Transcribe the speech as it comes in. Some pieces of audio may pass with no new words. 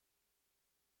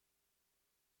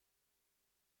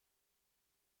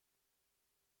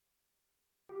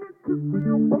I want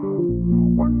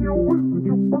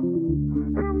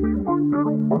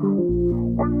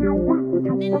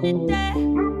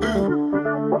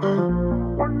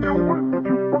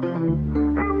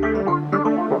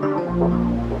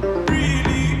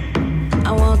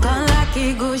gun like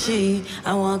Gucci,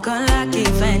 I want gun like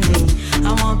Fendi,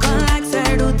 I want gun like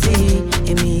Ceruti,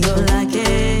 and me you like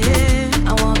it.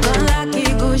 I want gun like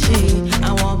Gucci,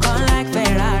 I want gun like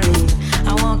Ferrari,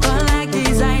 I want gun like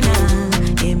designer,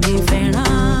 and me Ferrari.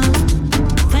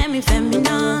 Femi,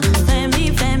 femina, femi,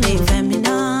 femi,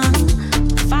 femina,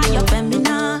 fire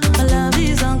femina, my love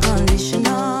is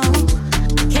unconditional.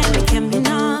 Kemi,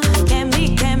 Kemina,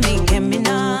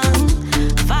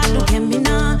 Fadu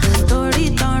Kemina, Tori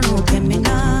Tonu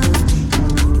Kemina.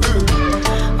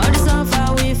 All the suffer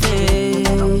we face,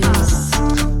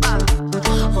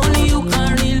 only you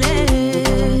can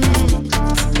relate.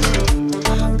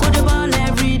 Go the ball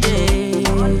every day.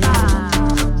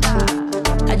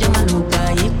 Ajamaluka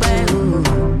Ipe.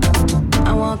 I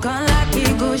want gun like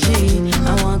Gucci, I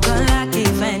want gun like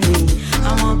Fendi, I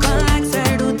want gun like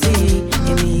Ceruti,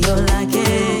 and me you like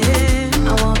it. I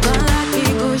want gun like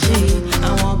Gucci, I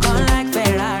want gun like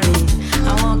Ferrari, I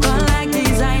want gun like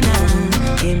designer,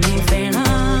 and me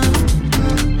Ferrari.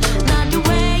 Not the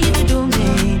way you do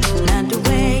me, not the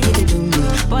way you do me.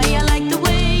 Boy, I like the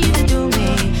way you do me,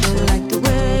 like the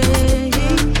way.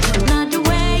 Not the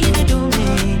way you do me,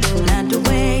 not the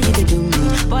way you do me.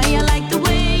 Boy, I like the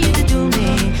way you do me,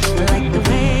 like the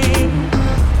way.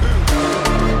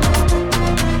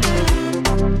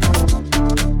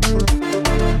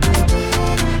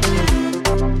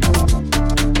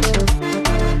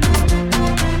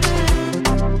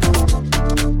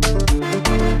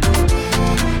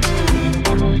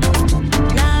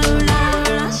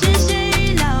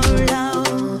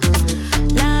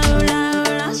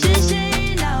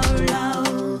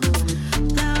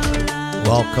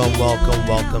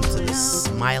 Welcome to the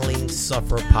Smiling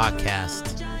Suffer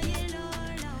podcast.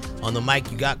 On the mic,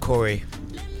 you got Corey.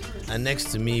 And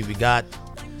next to me, we got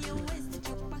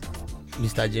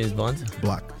Mr. James Bond.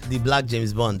 Black. The Black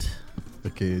James Bond.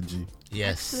 AKA G.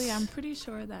 Yes. Actually, I'm pretty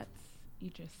sure that's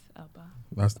Idris Elba.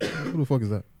 Who the fuck is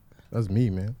that? That's me,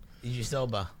 man. Idris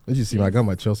Elba. Did you see me? I got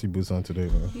my Chelsea boots on today,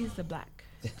 man. He's the Black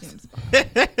James Bond.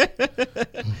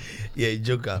 Yeah,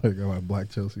 Joker. I got my black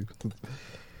Chelsea boots.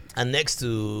 And next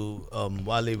to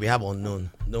Wale, we have Unknown.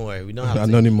 Don't worry, we don't have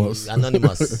Anonymous.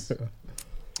 Anonymous.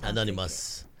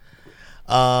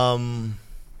 How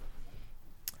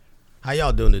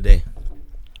y'all doing today?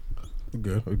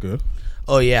 We're good.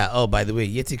 Oh yeah. Oh, by the way,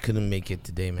 Yeti couldn't make it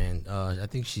today, man. I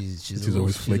think she's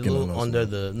always flaking on us, under man.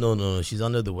 the no, she's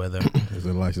under the weather. It's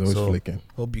a lie. She's always flaking.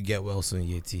 Hope you get well soon,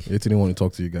 Yeti. Yeti didn't want to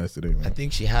talk to you guys today, man. I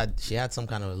think she had some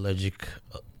kind of allergic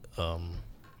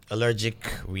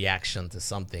reaction to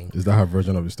something. Is that her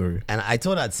version of the story? And I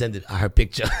told her I'd send her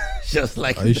picture. Just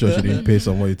like, Are you sure she didn't pay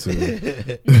somebody to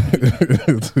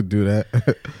to do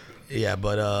that? Yeah,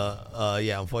 but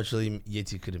unfortunately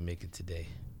Yeti couldn't make it today.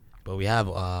 But we have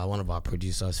one of our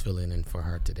producers filling in for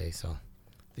her today, so I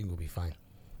think we'll be fine.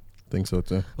 Think so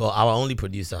too. Well, our only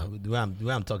producer, the way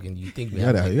I'm talking, you think we You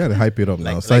have gotta hype it up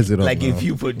now, size it up. Like now. a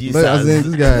few producers. As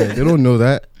in, this guy, they don't know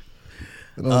that.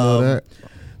 They don't know that.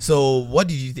 So, what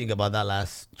did you think about that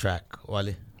last track,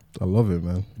 Wale? I love it,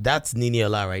 man. That's Nini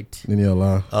Ola, right? Nini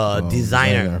Ola,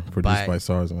 designer produced by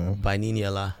SARS, man. By Nini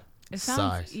Ola. It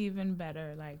sounds even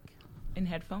better, like in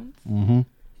headphones than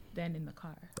in the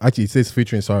car. Actually, it says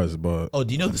featuring SARS, but Oh,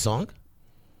 do you know the song?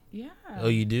 Yeah. Oh,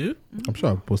 you do? I'm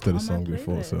sure I posted On the song my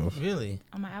before, playlist. so Really?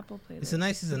 On my Apple playlist. It's a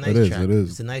nice It track. is.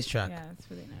 It's a nice track. Yeah, it's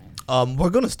really nice. We're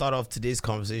gonna start off today's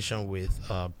conversation with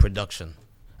production,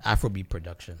 Afrobeat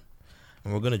production,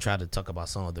 and we're gonna try to talk about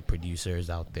some of the producers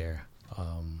out there.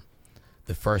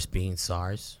 The first being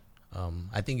SARS.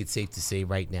 I think it's safe to say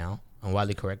right now, and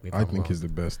Wale, correct me if I'm wrong. he's the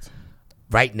best.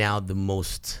 Right now, the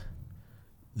most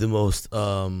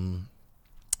I'm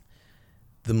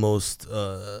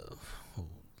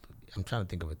trying to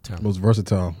think of a term. Most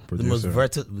versatile producer.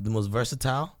 The most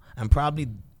versatile and probably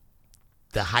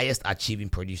the highest achieving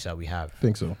producer we have. I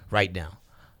think so. Right now.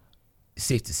 It's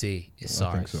safe to say it's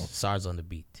SARS. I think so. SARS on the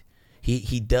beat.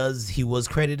 He was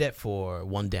credited for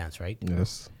One Dance, right?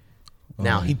 Yes.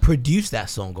 Now he produced that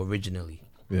song originally.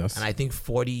 Yes. And I think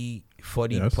 40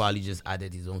 Yes. probably just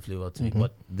added his own flavor to it.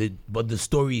 But the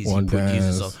story is One he produced the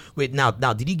Dance. song. Wait, now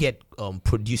did he get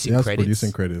producing He has credits?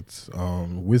 producing credits.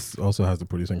 Wiz also has the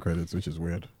producing credits, which is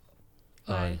weird.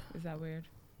 Why is that weird?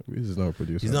 Wiz is not a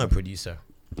producer. He's not a producer.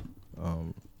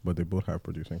 But they both have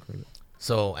producing credits.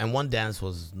 So, and One Dance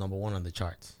was #1 on the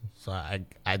charts. So I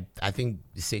think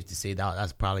it's safe to say that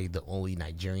that's probably the only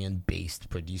Nigerian-based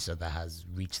producer that has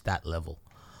reached that level.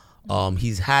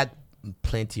 He's had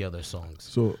plenty other songs.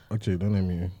 So actually,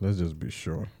 let's just be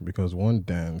sure, because One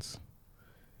Dance,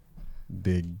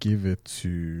 they give it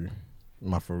to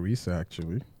Maforisa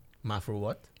actually. For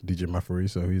what? DJ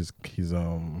Maforisa, he's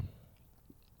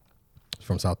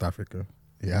from South Africa.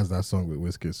 He has that song with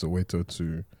Wizkid, Soweto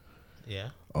too. Yeah.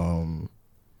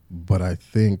 But I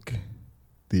think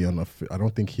I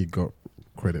don't think he got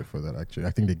credit for that actually.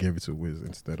 I think they gave it to Wiz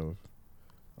instead of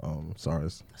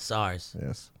SARS. SARS.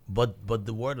 Yes. But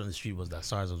the word on the street was that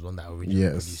SARS was one that originally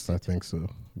produced it. I think so.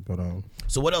 But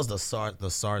so what else does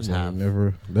SARS have?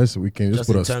 We can just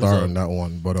put a star on that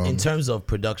one. But in terms of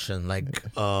production, like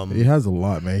he has a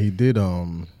lot, man. He did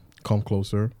Come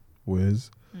Closer,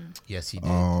 Wiz. Yes, he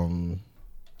did.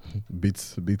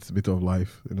 Bit of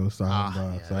Life,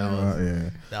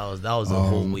 Samba. That was a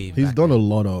whole wave. He's done a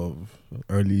lot of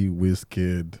early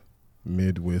Wizkid,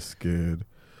 mid Wizkid.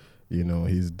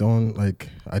 He's done, like,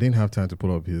 I didn't have time to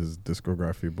pull up his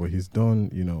discography, but he's done,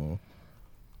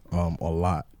 a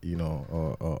lot,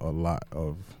 a lot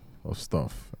of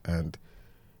stuff. And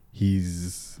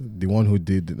he's the one who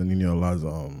did the Nino Ola's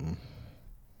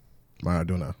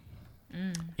Maradona.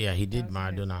 Yeah, he did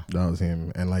Maradona. That was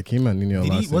him. And like him and Nino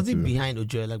Ola. Was he behind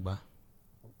Ojo Elegba?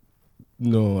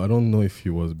 No, I don't know if he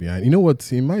was behind. You know what?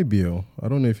 He might be. I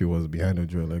don't know if he was behind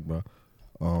Ojo Elegba.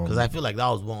 Because I feel like that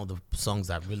was one of the songs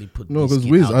that really put. No, because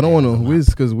Wiz, I don't want to Wiz,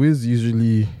 because Wiz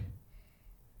usually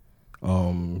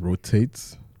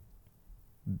rotates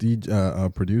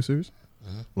producers.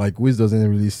 Mm-hmm. Like Wiz doesn't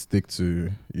really stick to.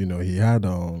 He had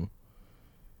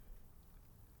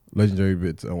Legendary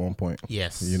Beats at one point.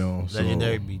 Yes.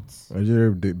 Legendary Beats.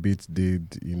 Legendary Beats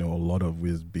did a lot of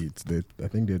Wiz beats. I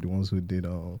think they're the ones who did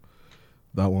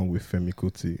that one with Femi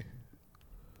Kuti.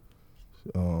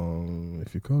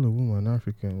 If you call a woman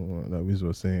African woman, that Wiz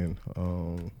was saying, I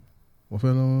forgot the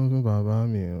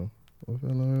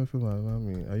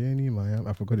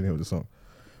name of the song.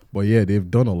 But yeah, they've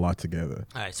done a lot together.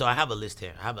 All right, so I have a list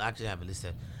here. I actually have a list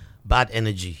here. Bad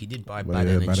Energy. He did Bad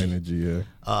Energy. Bad Energy, yeah.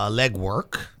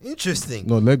 Legwork. Interesting.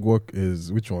 No, Legwork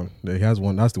is which one? He has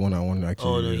one. That's the one I want to actually.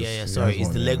 Oh, no, yeah. Sorry, it's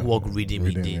the Legwork Rhythm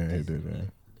he did. Yeah, he did, yeah.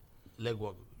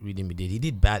 Legwork Rhythm he did. He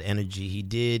did Bad Energy. He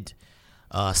did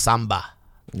Samba.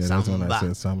 Yeah, that's when I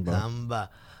said Samba. Samba.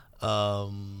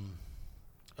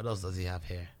 What else does he have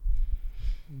here?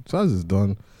 SARS is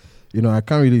done. I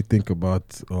can't really think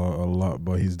about a lot,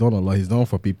 but he's done a lot. He's done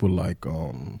for people like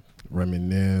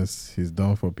Reminisce. He's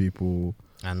done for people.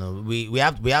 I know. We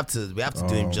have to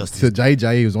do him justice. So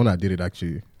Jai was one that did it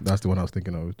actually. That's the one I was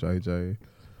thinking of. Jai.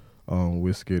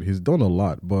 Wizkid. He's done a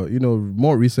lot, but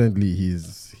more recently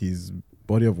his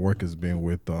body of work has been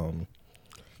with I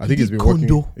think he's been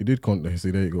Kondo. working. He did Kondo. See,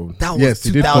 there you go. That was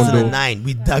 2009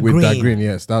 with Da Green. With Da Green,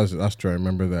 yes, that's true. I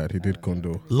remember that he did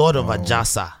Kondo. Lord of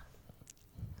Ajasa.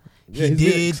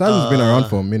 Yeah, SARS has been around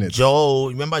for a minute. Joe,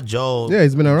 remember Joe? Yeah,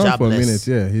 he's been around for a minute.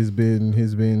 Yeah, he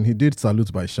did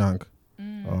Salute by Shank.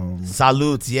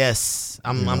 Salute, yes.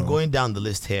 I'm going down the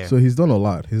list here. So he's done a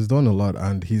lot.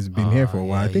 And he's been here for a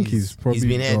while. I think he's probably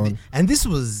been here. And this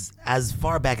was as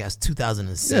far back as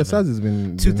 2007. Yeah, SARS has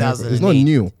been 2008. It's not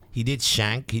new. He did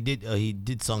Shank. He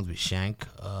did songs with Shank.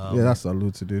 Yeah, that's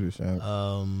Salute he did with Shank.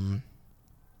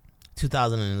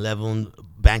 2011,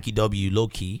 Banky W, Low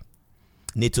Key.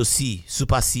 Neto C,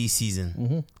 Super C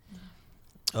season.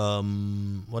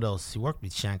 Mm-hmm. What else? He worked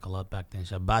with Shank a lot back then.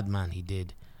 Bad Man, he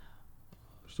did.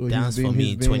 So Dance for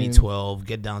Me, 2012.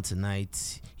 Get Down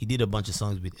Tonight. He did a bunch of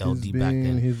songs with LD back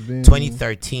then.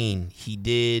 2013, he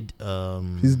did.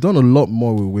 He's done a lot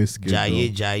more with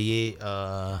Wizkid.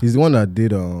 Jaye. He's the one that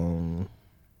did. Dang,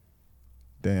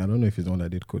 I don't know if he's the one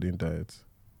that did Codeine Diet.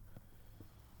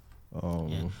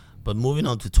 Yeah. But moving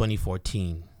on to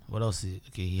 2014. What else?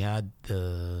 Okay, he had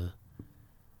a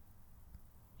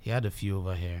few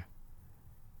over here.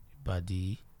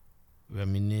 Buddy,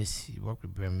 Reminisce. He worked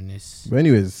with Reminisce. But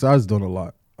anyways, SARS done a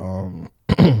lot.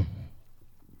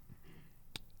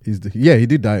 He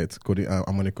did Diet.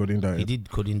 I'm on a Codeine Diet. He did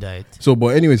Codeine Diet. So, but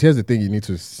anyways, here's the thing. You need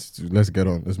to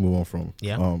let's move on from.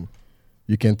 Yeah.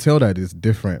 You can tell that it's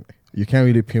different. You can't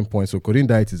really pinpoint. So, Codeine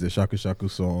Diet is a Shaku Shaku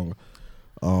song.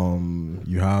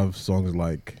 You have songs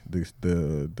like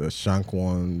the Shank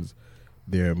ones.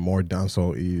 They're more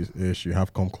dancehall-ish. You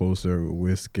have Come Closer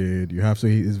with Wizkid.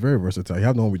 He's very versatile. You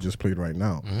have the one we just played right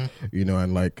now. Mm-hmm.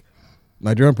 And like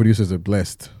Nigerian producers are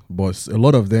blessed, but a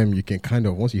lot of them you can kind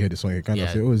of, once you hear the song, you kind of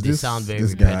say, oh, is this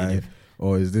guy?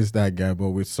 or is this that guy? But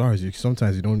with SARS,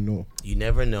 sometimes you don't know. You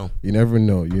never know. You never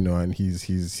know, and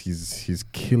he's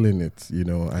killing it,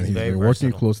 and he's very been working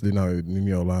versatile. closely now with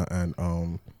Niniola and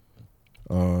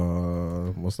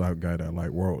what's that guy that like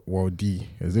World D?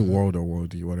 Is it World or World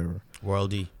D? Whatever.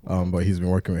 Worldy. But he's been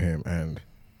working with him and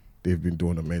they've been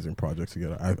doing amazing projects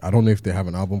together. I don't know if they have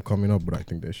an album coming up, but I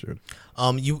think they should.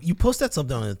 You posted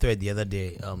something on the thread the other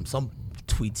day. Some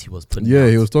tweets he was putting. Yeah, out.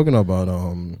 he was talking about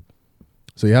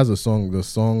so he has the song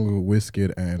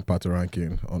Wizkid and Pato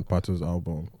Rankin on Pato's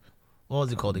album. What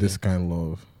was it called again? This Kind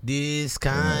Love. This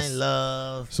kind Yes.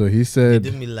 love. So he You said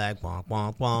do me like bom,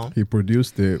 bom, bom. he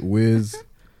produced it. Wiz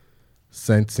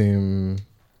sent him.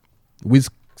 Wiz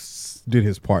did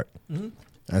his part and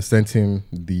sent him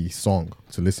the song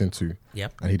to listen to,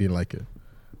 Yep. and he didn't like it.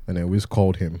 And then Wiz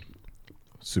called him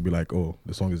to be like, "Oh,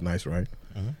 the song is nice, right?"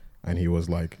 And he was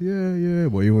like, "Yeah."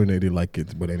 But even though he didn't like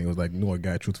it, but then he was like, "No,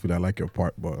 guy, truthfully, I like your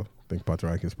part, but I think Pato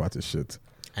Rankin's part is shit."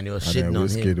 And he was And then shitting on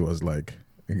Wizkid him. was like,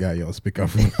 "Guy, your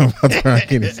speakerphone, Pato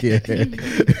Rankin is here."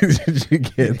 You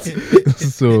get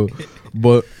so,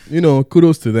 but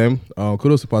kudos to them.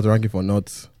 Kudos to Pato Rankin for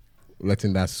not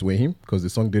letting that sway him, because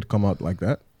the song did come out like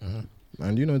that.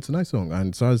 And it's a nice song.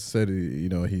 And SARS said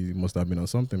he must have been on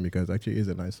something, because it actually is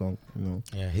a nice song.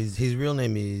 Yeah, his real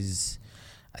name is,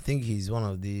 I think he's one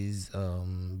of these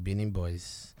Benin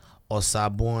boys.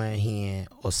 Osabon here,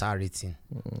 Osaritin.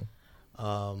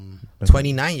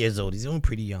 29 years old. He's even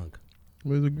pretty young.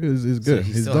 Well, it's So good.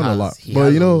 he He's still done a has- lot. he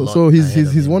But has a lot so he's ahead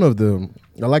of he's him. one of the.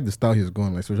 I like the style he's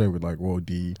going, like, especially with like World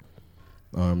D,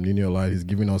 Nino Light. He's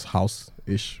giving us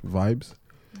house-ish vibes,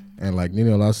 and like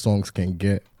Nino Light's songs can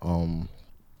get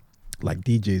like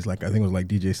DJs, like I think it was like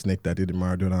DJ Snake that did the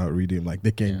Maradona Redeem. Like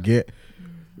they can get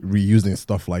reusing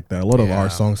stuff like that. A lot of Yeah. our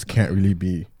songs can't really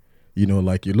be,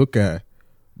 like you look at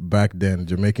back then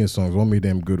Jamaican songs. What made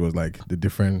them good was like the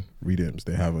different rhythms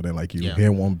they have, and then like you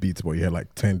hear one beat, but you hear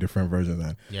like 10 different versions,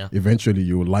 and eventually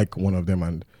you like one of them,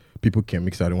 and people can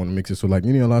mix it. They want to mix it. So like a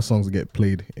lot of songs get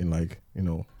played in like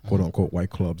quote unquote white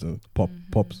clubs and pop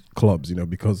clubs,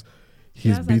 because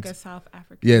his has beats. like a South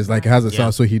African. Yeah, it's like it vibe. has a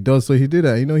sound. So he does. So he did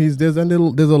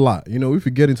that. There's a lot. If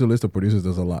you get into a list of producers,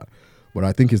 there's a lot. But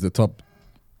I think he's the top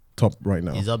right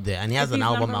now. He's up there, and he If has an he's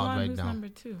album number out one, right who's now. number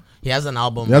two? He has an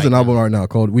album. He has an right album now. right now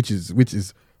called which is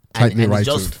tightly and right. it's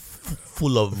just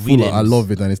full of Full rhythms. of, I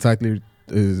love it, and it's tightly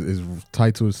is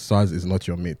titled "SARS is not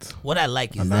your mate." What I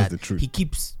like is And that's that the truth. he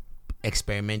keeps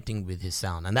experimenting with his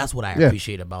sound, and that's what I Yeah.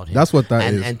 appreciate about him. That's what that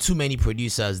and, is. And too many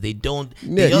producers, they don't. Yeah,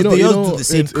 They just do the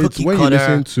same it's cookie when cutter.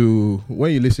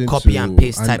 you listen copy to and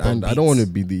paste type of and I don't want to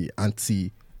beats. be the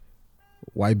anti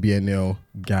YBNL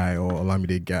guy or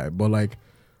Olamide guy, but like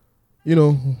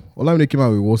Olamide came out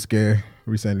with War Scare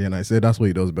recently, and I said that's what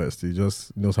he does best. He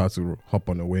just knows how to hop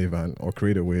on a wave or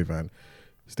create a wave and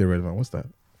stay relevant. What's that?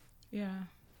 Yeah,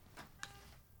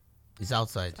 It's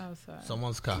outside. it's outside.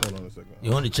 Someone's car. Hold on a second.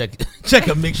 You want to check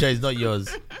and make sure it's not yours.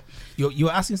 You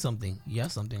were asking something. You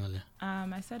asked something earlier.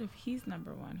 I said if he's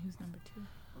number one, who's number two?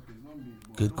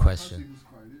 Good question.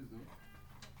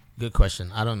 Good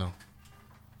question. I don't know.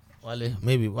 Wale,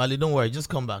 maybe. Wale, don't worry. Just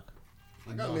come back.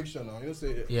 I gotta make sure now. You say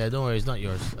it. Yeah, don't worry. It's not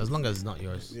yours. As long as it's not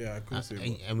yours. Yeah, I couldn't say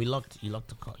it. And you locked your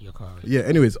car. Already. Yeah.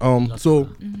 Anyways, so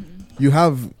you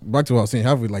have back to what I was saying. You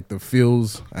have with like the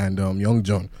Phils and Young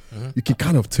John. You can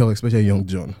kind of tell, especially Young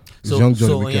John. So, Young John,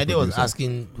 so the wicked Onyade was producer.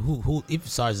 asking who if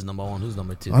SARS is number one, who's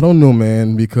number two? I don't know,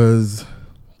 man, because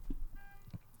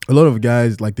a lot of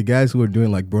guys, like the guys who are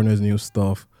doing like Burner's new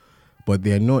stuff, but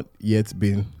they're not yet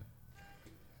been.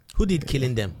 Who did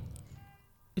Killing Them?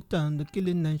 It on the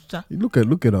Killing Them shot. Look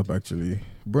it up actually.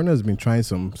 Burner's been trying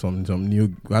some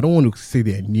new. I don't want to say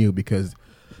they're new because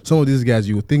some of these guys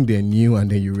you would think they're new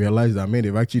and then you realize that man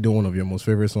they've actually done one of your most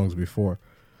favorite songs before.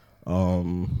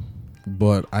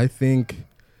 But I think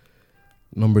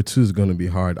number 2 is gonna be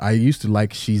hard. I used to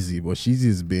like Sheezy, but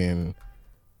Sheezy's been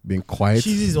quiet.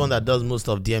 She's the one that does most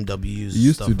of DMW's. He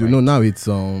used stuff, to do right? no. Now it's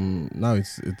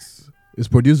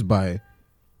produced by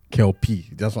Kel P.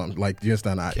 That's what I'm like. Do you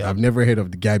understand? I've never heard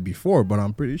of the guy before, but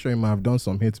I'm pretty sure he might have done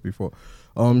some hits before.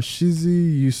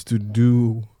 Sheezy used to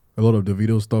do a lot of the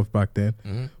video stuff back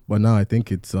then, but now I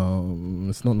think it's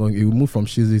not long. It moved from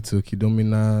Sheezy to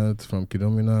Kidomina, from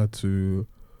Kidomina to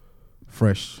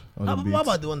Fresh on the beats. What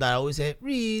about the one that I always say,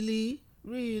 really?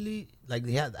 Like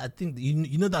they had, I think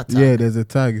you know that tag? Yeah, there's a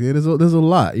tag. Yeah, there's a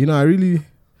lot.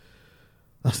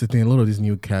 That's the thing. A lot of these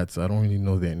new cats, I don't really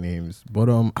know their names, but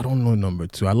I don't know number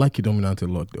 2. I like Kidominant a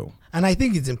lot though. And I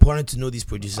think it's important to know these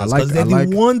producers I like- because they're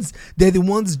the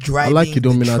ones I driving. like the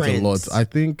Kidominant a trends. lot. I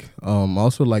think I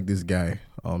also like this guy,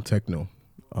 Techno.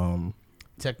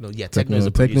 Techno is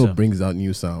a producer. Techno brings out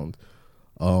new sound.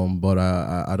 But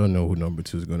I don't know who number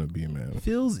 2 is gonna be, man.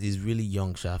 Phil's is really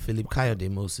young, Sha. Philip Kayode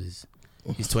Moses.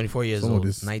 He's 24 years Some old. of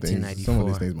these 1994. some of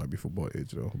these things might be football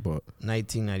age though, but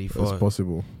 1994. it's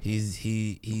possible.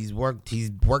 He's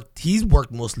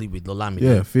worked mostly with Olamide.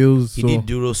 Yeah, feels He so. did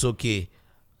Duro Soke.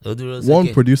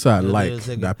 One producer I Duro like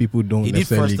Soke. that people don't He did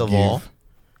necessarily First of give All.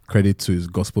 credit to is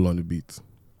Gospel on the Beat.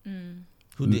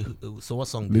 So what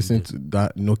song? Listen did he to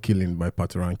that No Killing by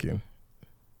Pat Rankin.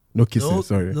 No Kissing, do?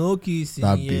 sorry. No kissing.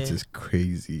 That yeah. beat is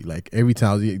crazy. Like every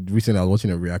time recently I was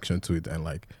watching a reaction to it and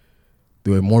like they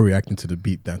were more reacting to the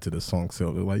beat than to the song.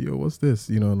 So they're like, yo, what's this?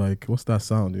 You know, like what's that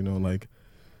sound? You know, like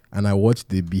and I watched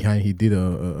the behind he did a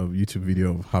YouTube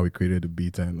video of how he created the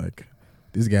beat and like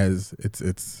this guy's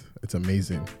it's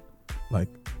amazing. Like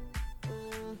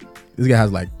this guy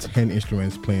has like 10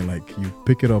 instruments playing, like you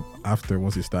pick it up after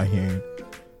once you start hearing,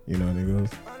 you know, and it goes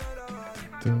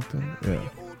dun, dun. Yeah.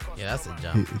 Yeah, that's a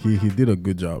jam. He did a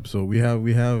good job. So we have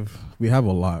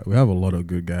a lot of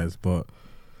good guys, but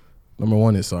number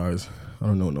 1 is SARS. I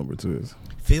don't know what number 2 is.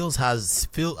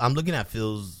 Phil. I'm looking at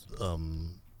Phil's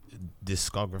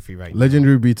discography right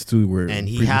Legendary Beats too, where now, and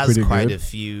he has quite good. a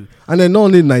few. And then not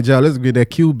only Nigeria, let's get there.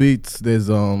 Q Beats. There's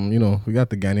you know, we got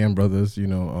the Ghanaian brothers. You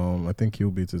know, I think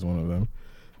Q Beats is one of them.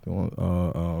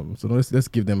 So let's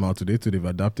give them out today. Too, they've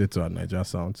adapted to our Nigeria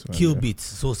sound. Kill Beats.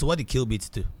 So what did Kill Beats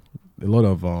do? A lot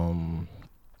of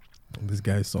this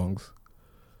guy's songs.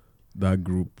 That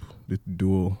group, the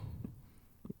duo.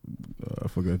 I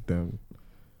forget them.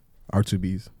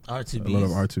 R2Bs. R2Bs. A lot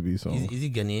of R2B songs. Is he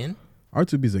Ghanaian?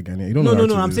 R2B is a Ghanaian. You don't No, know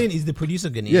no. R2B I'm is. saying is the producer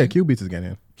Ghanaian? Yeah, Q Beats is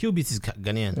Ghanaian. Kill Beats is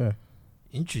Ghanaian. Yeah,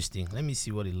 Interesting. Let me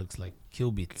see what it looks like. Kill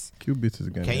Beats. Q Beats is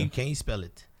Ghanaian. Can you spell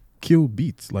it? Kill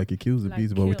Beats, like he kills the Like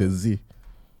beats, but with a kill. Z.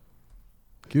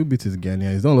 Q Beats is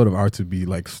Ghanaian. He's done a lot of R2B,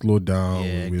 like slow down.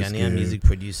 Yeah, with Ghanaian music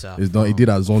producer. He's done. He did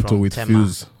Azonto from with Tema.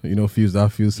 Fuse. You know Fuse,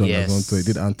 that Fuse song Yes. Azonto. He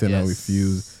did Antenna with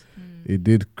Fuse. He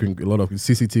did a lot of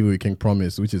CCTV with King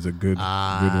Promise, which is a good one.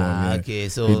 Yeah. Okay,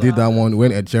 so He did that one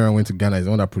when Ed Sheeran went to Ghana. He's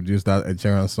the one that produced that Ed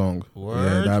Sheeran song. Yeah,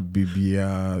 Word. that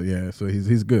BB. Yeah, so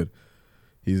he's good.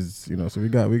 He's so we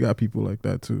got people like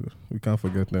that too. We can't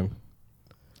forget them.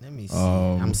 Let me see.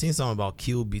 I'm seeing something about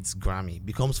Kill Beats Grammy.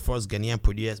 Becomes first Ghanaian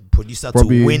producer to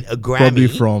win a Grammy. Probably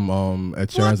from Ed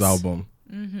Sheeran's What?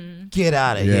 album. Get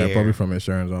out of here. Yeah, probably from Ed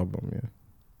Sheeran's album. Yeah,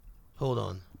 Hold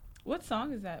on. What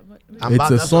song is that? What I'm it's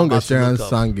about- a that's song what I'm Ed about to Sheeran look up.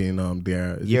 sang in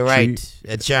there. Is it You're Tree? right.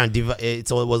 Ed Sheeran.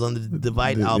 It was on the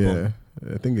Divide album.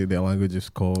 Yeah, I think their language is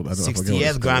called. I forget what 60th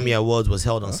it's called. Grammy Awards was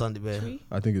held on Sunday. Blah, Tree?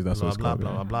 I think that's what blah it's blah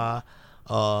called. blah blah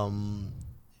blah.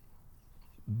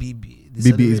 BB.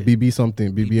 BB is BB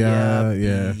something. BB.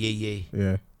 Yeah.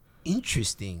 Yeah.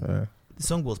 Interesting. Yeah. The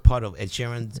song was part of Ed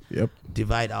Sheeran's Yep.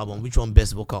 Divide album, which won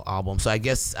Best Vocal Album. So I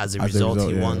guess as a result,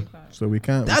 he yeah. won. So we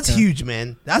can't. That's huge,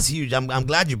 man. That's huge. I'm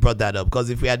glad you brought that up because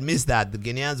if we had missed that, the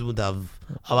Ghanaians would have,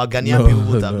 our Ghanaian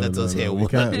people would have let us hear. We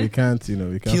can't. We can't.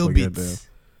 We can't Kill forget Beats. them.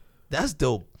 That's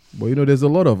dope. But there's a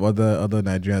lot of other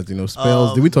Nigerians.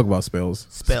 Spells. Did we talk about Spells?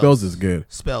 Spells. Is good.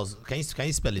 Spells. Can you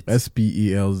spell it?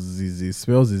 Spells.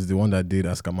 Spells is the one that did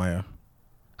Askamaya.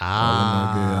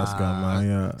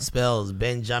 Askamaya. Spells.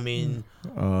 Benjamin.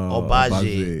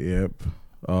 Obaje.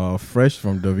 Yep. Fresh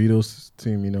from Davido's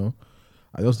team.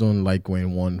 I just don't like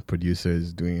when one producer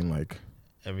is doing like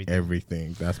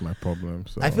everything. That's my problem.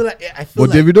 So I feel like.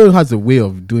 But Davido has a way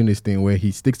of doing this thing where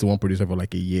he sticks to one producer for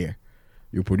like a year.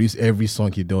 You produce every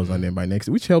song he does, and then by next,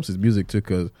 which helps his music too.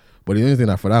 But the only thing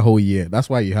that for that whole year, that's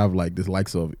why you have like this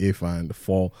likes of If and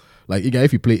Fall. Like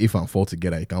if you play If and Fall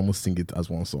together, you can almost sing it as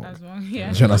one song. As one,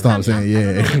 yeah. Do you understand what I'm saying? I don't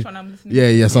know Yeah. which one I'm listening Yeah,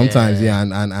 to. yeah, sometimes, yeah,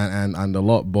 and a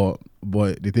lot, but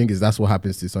the thing is that's what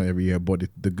happens to song every year. But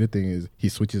the good thing is he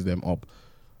switches them up,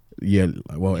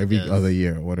 every does. other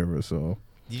year or whatever. So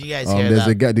Did you guys hear there's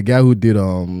that? the guy who did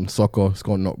Soccer. It's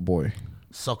called Knock Boy.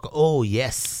 Soccer. Oh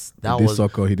yes, He that did was.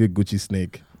 Soccer. He did Gucci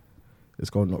Snake. It's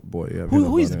called Knock Boy. Yeah,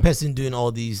 Who is the person doing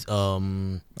all these?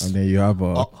 And then you have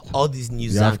all these new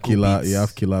you have Zanku beats. You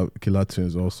have Killer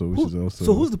Tunes also, which is also.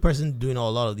 So who's the person doing a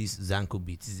lot of these Zanku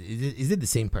beats? Is it the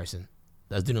same person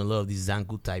that's doing a lot of these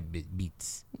Zanku type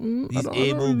beats? These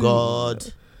Able God.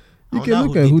 You can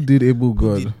look at who did Able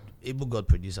God. Able God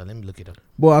producer. Let me look it up.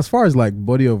 But as far as like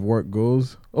body of work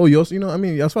goes, you also,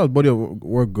 as far as body of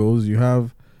work goes, you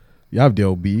have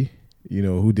DLB,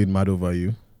 who did Mad Over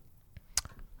You.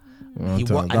 He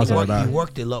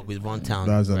worked a lot with Von Town.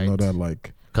 That's right? another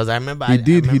like. Because I remember He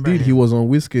did. him. He was on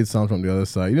Wizkid's sound from the other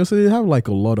side. So they have like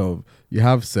a lot of. You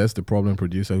have Seth, the problem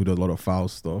producer, who does a lot of foul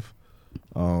stuff.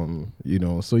 So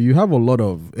you have a lot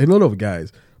of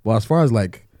guys. But as far as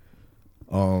like,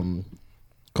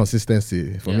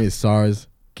 consistency for me, it's SARS,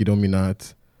 Kido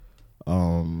Minat,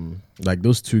 Like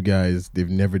those two guys, they've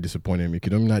never disappointed me.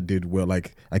 Kidomina did well.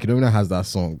 Like Kidomina has that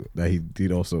song that he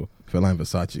did also, Fela and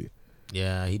Versace.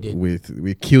 Yeah, he did.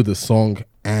 We killed the song,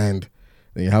 and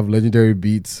then you have Legendary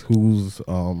Beats, who's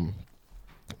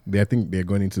I think they're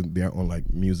going into their own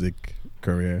like music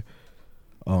career.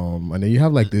 And then you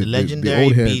have like the Legendary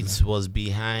old heads. Beats was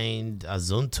behind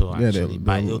Azonto Yeah, actually.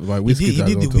 by he Wizkid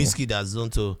did the Azonto. Whiskey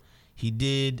Azonto. He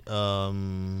did let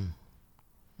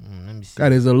me see.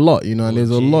 God, there's a lot, you know, and there's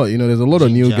a lot, you know, there's a lot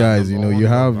of new Ginger, guys, you know. number You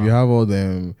one, have all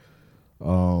them.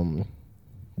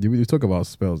 We talk about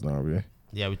spells now, right?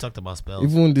 Yeah, we talked about spells.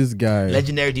 Even this guy,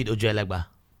 Legendary did Ojo Elegba.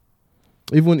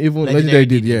 even Legendary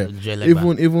did, yeah. Ojo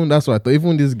Elegba. Even that's what I thought.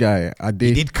 Even this guy, He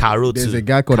Ade. did Caro too. There's a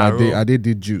guy called Caro. Ade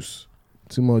did juice.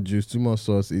 Too more juice, too more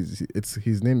sauce. It's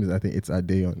his name is, I think it's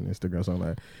Ade on Instagram. Something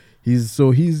like. He's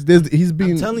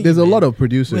been telling there's you, a lot man, of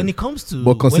producers. When it comes to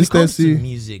But consistency,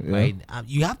 music, yeah. right?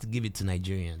 You have to give it to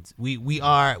Nigerians. We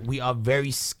are very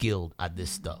skilled at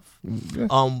this stuff. Yeah.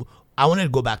 I wanted to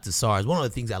go back to SARS. One of the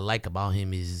things I like about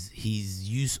him is his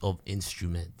use of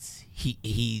instruments.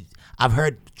 I've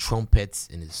heard trumpets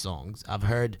in his songs. I've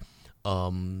heard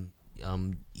ilu,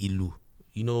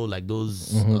 you know, like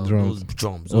those drums. those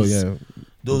drums. Oh Those, yeah,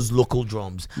 those local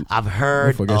drums. I've don't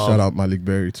heard. forget shout out Malik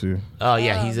Berry too. Oh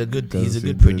yeah, he's a good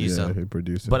He producer. he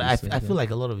produced. But I feel like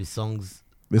a lot of his songs,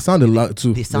 they sound a lot too.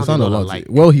 they They sound sound a a lot lot. alike.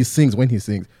 Well, he sings when he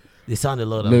sings. they sound a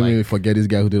lot Let me like forget this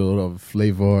guy who did a lot of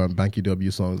Flavor and Banky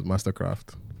W songs,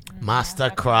 Mastercraft.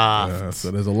 Mastercraft. Yeah,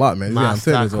 so there's a lot, man. Yeah, I'm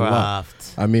saying there's a lot.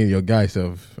 Mastercraft. I mean, your guy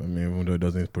self. I mean, even though it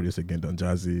doesn't produce again, Don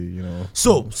Jazzy, you know.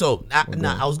 So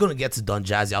now I was gonna get to Don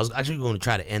Jazzy. I was actually going to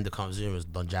try to end the conversation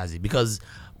with Don Jazzy because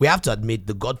we have to admit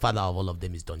the godfather of all of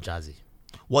them is Don Jazzy.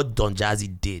 What Don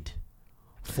Jazzy did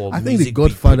for I think the music beat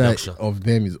godfather production. of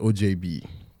them is OJB.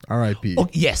 R.I.P. Oh,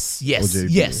 yes, OJB,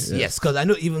 yes. yes. Because I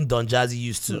know even Don Jazzy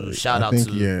used to shout I out think,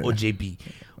 to yeah. OJB.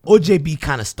 OJB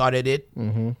kind of started it,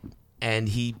 and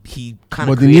he kind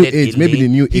of But the new created age, a maybe lane. the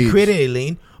new He age. created a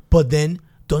lane, but then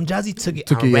Don Jazzy took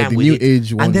it and yeah, ran the with new it.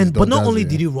 age one And then, is but Don not only Jazzy.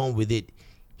 did he run with it,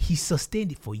 he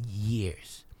sustained it for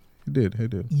years. He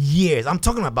did. Years. I'm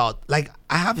talking about, like,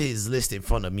 I have his list in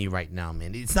front of me right now,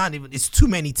 man. It's not even. It's too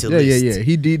many to Yeah, list. yeah.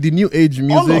 He did the new age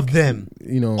music. All of them,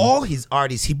 you know. all his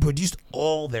artists, he produced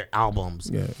all their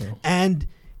albums. Yeah. And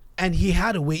he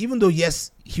had a way, even though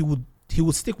yes, he would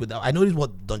stick with that. I noticed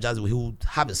what Don Jazzy, he would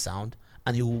have a sound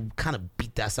and he would kind of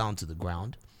beat that sound to the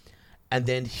ground, and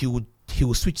then he would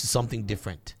switch to something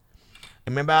different. I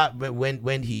remember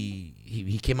when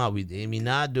he came out with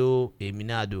Eminado.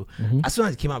 As soon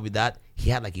as he came out with that, he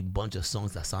had like a bunch of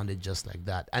songs that sounded just like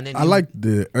that. And then I like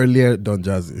the earlier Don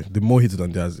Jazzy, the More Hits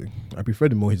Don Jazzy. I prefer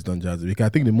the More Hits Don Jazzy because I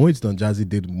think the More Hits Don Jazzy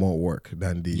did more work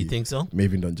than the You think so?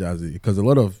 Maven Don Jazzy. Because a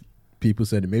lot of people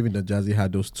said the Maven Don Jazzy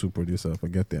had those two producers, I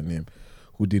forget their name,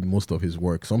 who did most of his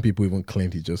work. Some people even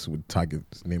claimed he just would tag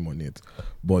his name on it.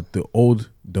 But the old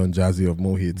Don Jazzy of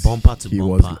More Hits, Bumper to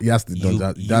bumper. That's the Don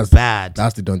Jazzy. You bad.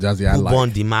 That's the Don Jazzy I like.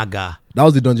 Bubon Dimaga. That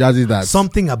was the Don Jazzy that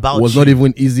Something about was you. not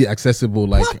even easy accessible.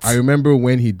 Like What? I remember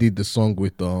when he did the song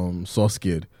with Sauce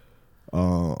Kid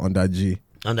on that G.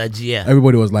 On that G, yeah.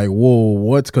 Everybody was like, "Whoa,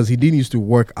 what?" Because he didn't used to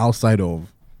work outside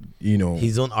of, you know,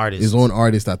 His own artist. his own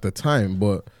artist at the time.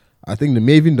 But I think the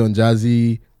Maven Don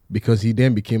Jazzy, because he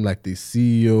then became like the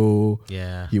CEO.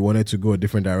 Yeah. He wanted to go a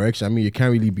different direction. I mean, you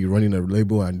can't really be running a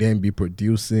label and then be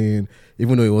producing,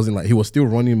 even though it wasn't like he was still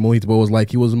running Mohits, but it was like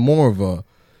he was more of a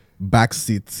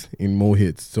backseat in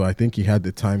Mohits. So I think he had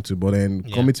the time to. But then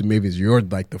coming to Mavis, you're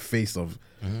like the face of.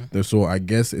 So I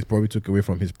guess it probably took away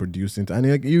from his producing,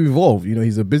 and you evolve. You know,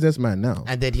 he's a businessman now.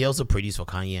 And then he also produced for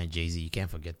Kanye and Jay-Z. You can't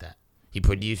forget that. He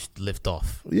produced Lift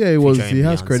Off. Yeah, it was. featuring He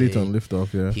has Beyonce. credit on Lift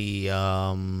Off. Yeah.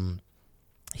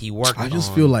 He worked. I just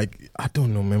on- feel like I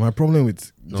don't know, man. My problem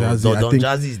with No, Jazzy, Don I think,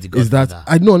 Jazzy is the is that godfather.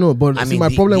 I no, but I see, mean, my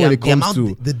problem when it comes amount,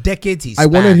 to the decades he I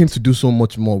wanted spanned. him to do so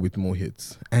much more with more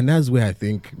hits, and that's where I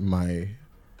think my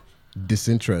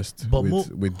disinterest But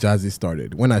with Jazzy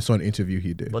started when I saw an interview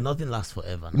he did. But nothing lasts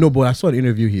forever. No, but I saw an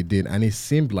interview he did, and it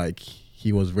seemed like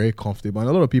he was very comfortable. And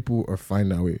a lot of people are fine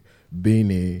that way,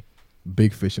 being a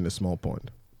big fish in a small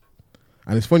pond.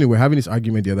 And it's funny, we're having this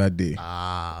argument the other day.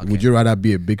 Okay. Would you rather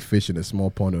be a big fish in a small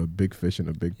pond or a big fish in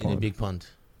a big in a pond? big pond?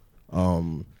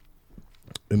 Or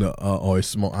a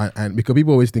small, and because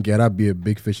people always think you rather be a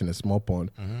big fish in a small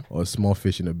pond or a small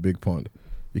fish in a big pond.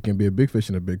 You can be a big fish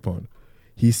in a big pond.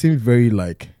 He seemed very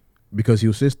like, because he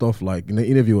would say stuff like, in the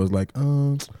interview was like,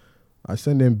 I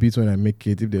send them beats when I make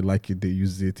it. If they like it, they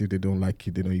use it. If they don't like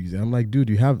it, they don't use it. I'm like, dude,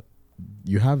 you have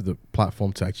the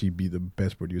platform to actually be the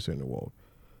best producer in the world.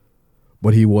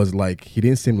 but he was like, he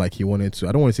didn't seem like he wanted to.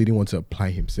 I don't want to say he didn't want to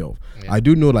apply himself. I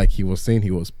do know, like, he was saying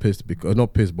he was pissed because,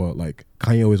 not pissed, but like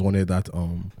Kanye always wanted that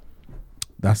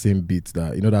same beat,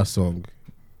 that, you know, that song,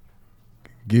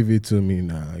 "Give It To Me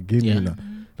Now, Give Me Now."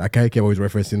 Like, Kanye kept always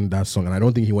referencing that song, and I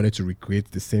don't think he wanted to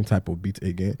recreate the same type of beat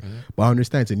again. But I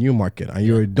understand it's a new market, and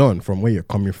you're done from where you're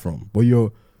coming from. But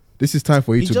this is time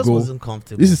for you He to just go. wasn't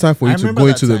comfortable. This is time for I you to remember go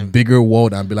that into the time. bigger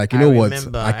world and be like, you know what?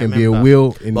 I can be a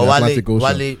whale in the Atlantic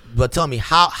Ocean. But tell me,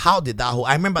 how did that whole?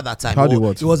 I remember that time. How did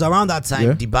what? It was around that time.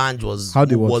 Yeah? The band was How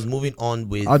did what? was moving on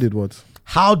with. How did what?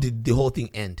 How did the whole thing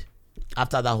end?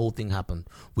 After that whole thing happened,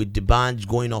 with the band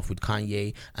going off with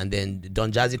Kanye, and then Don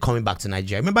Jazzy coming back to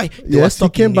Nigeria. Remember, they were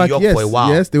stuck in New York for a while.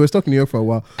 Yes, they were stuck in New York for a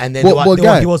while. And then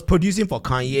guy, he was producing for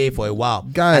Kanye for a while.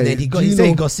 Guy, and then he said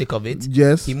he got sick of it.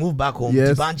 Yes. He moved back home.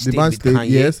 Yes. The band The stayed band with stayed, Kanye.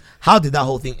 yes. How did that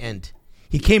whole thing end?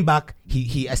 He came back.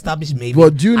 He established maybe.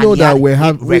 But do you know that we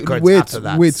have records after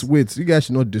that? wait. You guys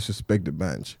should not disrespect the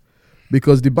band,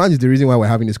 because the band is the reason why we're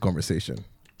having this conversation.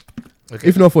 Okay.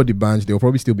 If not for the band, there will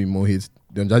probably still be more hits.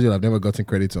 Don Jazzy would have never gotten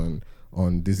credit on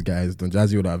these guys. Don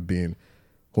Jazzy would have been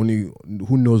only,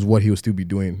 who knows what he'll still be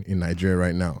doing in Nigeria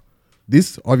right now.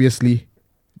 This, obviously,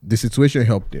 the situation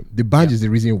helped him. The band is the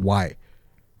reason why.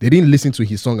 They didn't listen to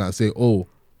his song and say, "Oh,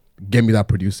 get me that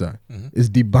producer." It's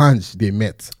the band they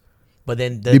met. But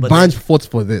then The band fought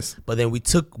for this. But then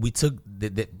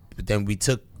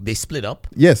they split up,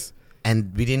 Yes.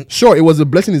 and we didn't. Sure, it was a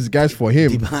blessing in disguise for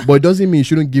him, The band- but it doesn't mean you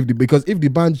shouldn't give because if the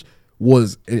band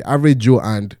was an average Joe,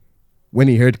 and when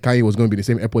he heard Kanye was going to be in the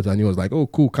same airport, and he was like, "Oh,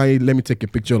 cool, Kanye, let me take a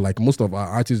picture," like most of our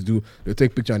artists do. They'll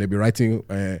take a picture and they'll be writing,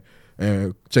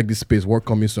 "Check this space, work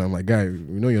coming soon." I'm like, "Guy, you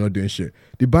know you're not doing shit."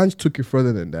 The band took it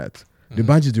further than that. The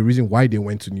band is the reason why they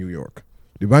went to New York.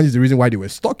 The band is the reason why they were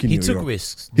stuck in New York. He took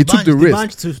risks. He took the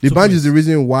risk. The took band is the risks.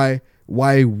 reason why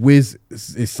Wiz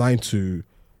is signed to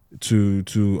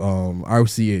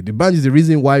RCA. The band is the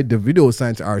reason why the video is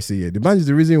signed to RCA. The band is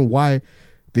the reason why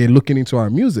they're looking into our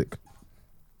music,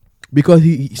 because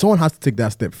someone has to take that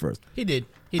step first. He did.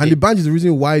 The band is the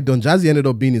reason why Don Jazzy ended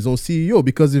up being his own CEO,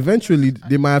 because eventually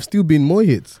there might have still been more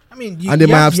hits. I mean, They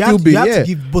might have still been, yeah.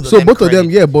 Both So both credit. of them,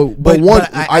 yeah, but one,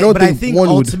 I don't think one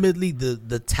would. ultimately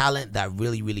the talent that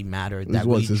really mattered, Is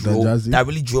what, is Don Jazzy? that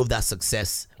really drove that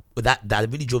success, that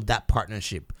really drove that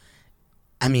partnership.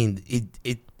 I mean,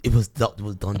 it was Don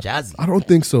Jazzy. I don't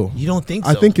think so. You don't think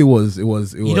so? I think it was.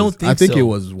 You don't think I think so? it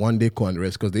was One Day Co and the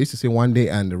rest, because they used to say One Day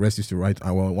and the rest used to write.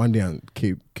 One Day and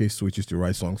K Switch used to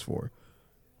write songs for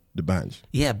the band.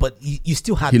 Yeah, but you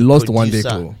still had. He the lost One Day producer.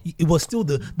 Co. It was still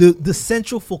the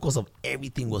central focus of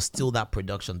everything was still that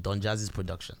production, Don Jazzy's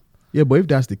production. Yeah, but if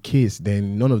that's the case,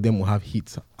 then none of them will have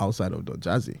hits outside of Don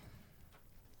Jazzy.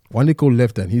 One Day Co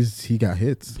left and he got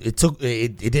hits. It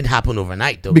didn't happen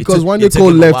overnight though. Because One Day Co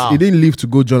left, he didn't leave to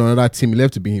go join another team. He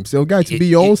left to be himself. Guy, to be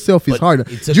your own self is hard.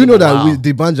 Do you know that with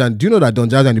the band, and do you know that Don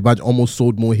Jazzy and the band almost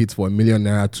sold more hits for $1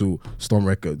 million to Storm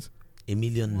Records? $1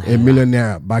 million. $1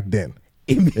 million back then.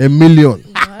 $1 million.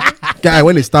 Guy,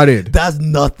 when it started. That's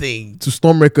nothing. To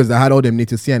Storm Records that had all them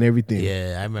Native C and everything.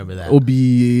 Yeah, I remember that. OB,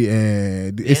 the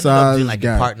They ended up doing like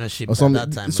a partnership or something.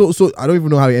 at that time. So I don't even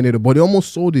know how it ended up, but they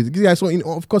almost sold it. These guys, so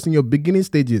of course, in your beginning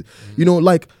stages, you know,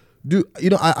 like,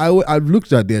 I've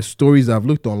looked at their stories. I've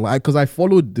looked online because I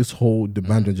followed this whole the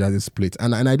band and Jazzy split,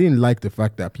 and I didn't like the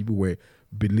fact that people were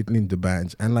belittling the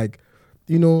band, and like,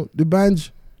 you know, the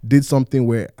band did something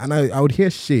where, and I would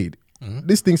hear shade.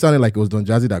 This thing sounded like it was Don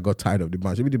Jazzy that got tired of the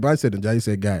band. Maybe the band said, Don Jazzy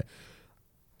said, "Guy,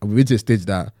 I've reached a stage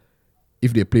that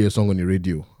if they play a song on the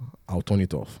radio, I'll turn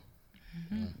it off."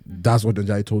 That's what Don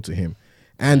Jazzy told to him.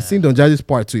 And seeing Don Jazzy's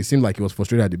part too, it seemed like he was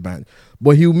frustrated at the band.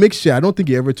 But he would make sure, I don't think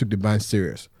he ever took the band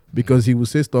serious, because he would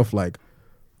say stuff like,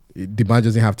 the band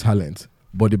doesn't have talent,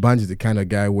 but the band is the kind of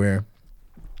guy where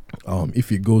if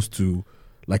he goes to,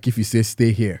 like if he says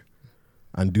stay here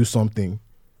and do something,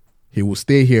 he will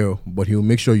stay here, but he'll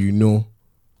make sure you know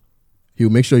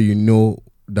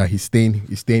that he's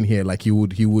staying here. Like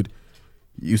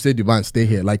you say the band stay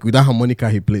here, like with that harmonica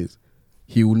he plays,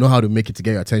 he will know how to make it to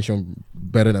get your attention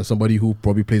better than somebody who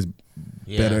probably plays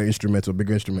better instruments or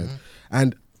bigger instruments.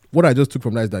 And what I just took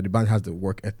from that is that the band has the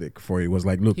work ethic for it. It was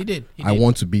like, look, He did. I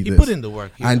want to be this. He put in the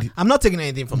work. And I'm not taking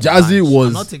anything from Jazzy the band.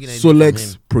 I'm not was taking anything from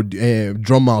Solex's him.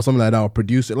 drummer or something like that, or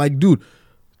producer. Like, dude,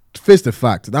 face the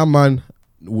fact, that man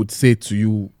would say to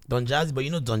you, Don Jazzy, but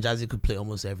you know Don Jazzy could play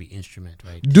almost every instrument,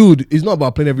 right? dude, it's not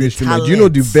about playing every instrument. You know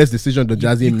the talent. best decision Don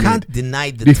Jazzy You made. can't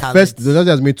deny the The talent. first, Don Jazzy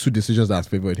has made two decisions that has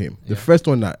favored him. The first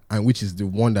one and which is the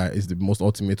one that is the most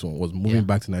ultimate one, was moving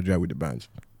back to Nigeria with the band.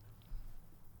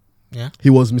 Yeah. He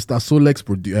was Mr. Solex's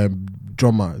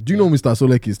drummer. Do you know who Mr.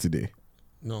 Solek is today?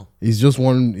 No. He's just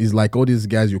one. He's like all these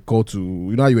guys you call to.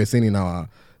 You know how you were saying in our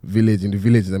village, in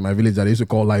my village, that they used to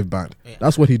call live band. Yeah.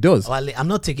 That's what he does. Wale, I'm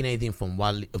not taking anything from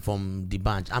the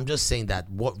band. I'm just saying that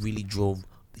what really drove.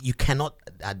 You cannot.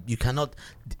 I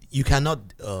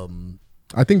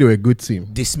think they were a good team.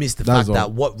 Dismiss the That's fact all.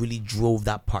 that what really drove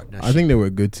that partnership. I think they were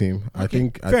a good team. Okay. I Fair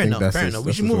think enough. that's Fair it. enough. We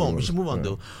That's should just move what on. it We was. should move on Yeah.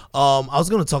 though. I was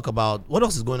gonna talk about what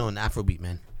else is going on in Afrobeat,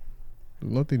 man.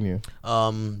 Nothing new.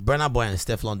 Burna Boy and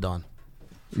Steph London.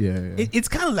 Yeah. It's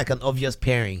kind of like an obvious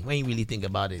pairing when you really think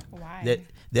about it. Why?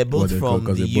 They're both from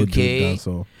the UK.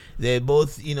 They're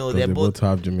both, they both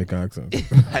have Jamaican accents.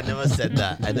 I never said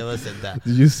that.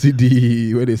 Did you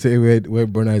see where they say where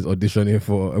Burna is auditioning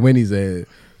for when he's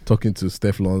talking to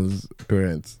Stefflon's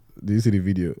parents? Did you see the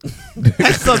video?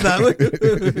 I saw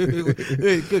that.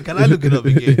 Wait, good. Can I look it up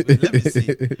again? Wait, let me see.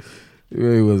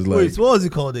 Where it was like, Wait, what was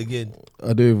it called again?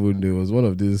 I don't even know. It was one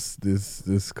of this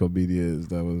comedians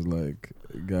that was like,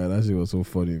 God, that shit was so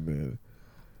funny, man.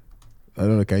 I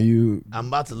don't know. Can you? I'm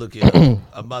about to look it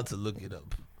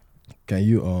up. Can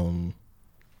you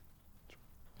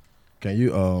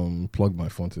plug my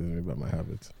phone to me? Maybe I might have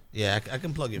it. Yeah, I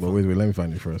can plug it. But wait, let me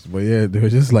find it first. But yeah, there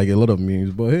was just like a lot of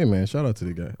memes. But hey, man, shout out to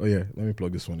the guy. Oh yeah, let me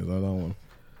plug this one. There's another one.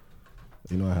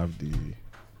 You know, I have the.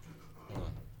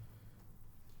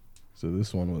 So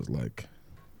this one was like.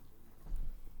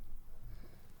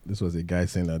 This was a guy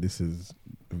saying that this is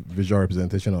visual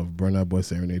representation of Burna Boy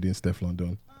serenading Steph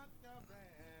London.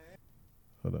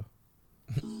 Hold on.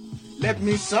 Let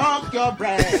me suck your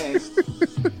breast.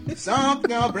 Suck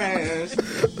your breast.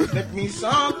 Let me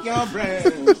suck your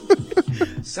breast.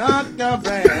 Suck your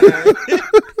breast.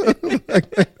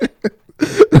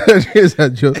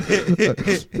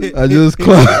 I just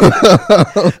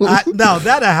now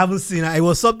that I haven't seen it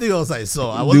was something else I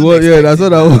saw. I that's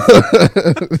what I was.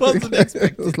 wasn't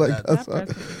expecting. It was like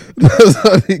that. that's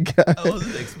how the guy. I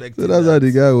wasn't expecting. So that's how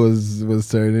the guy was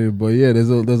turning. But yeah, there's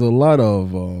a lot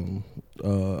of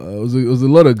it was a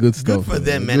lot of good stuff. Good for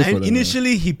them, man.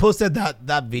 Initially, he posted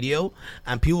that video,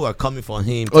 and people were coming for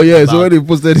him. Oh yeah, so when he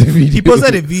posted the video, he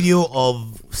posted a video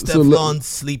of Steph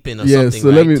sleeping or something. So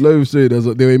right? let me show you.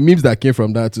 There were memes that came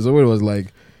from that too. So it was like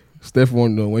Steph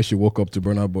when she woke up to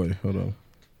Burna Boy. Hold on.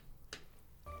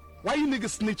 Why you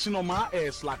niggas snitching on my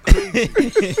ass like crazy?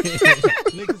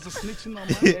 Niggas are snitching on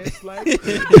my ass like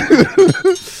crazy.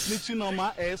 Snitching on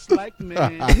my ass like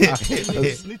man.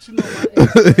 Niggas snitching on my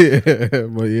ass like Yeah,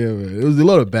 but yeah, man. It was a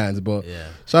lot of bands, but Yeah.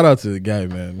 shout out to the guy,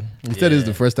 man. He said this is Yeah.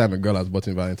 the first time a girl has bought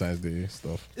him Valentine's Day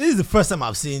stuff. This is the first time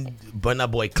I've seen Burna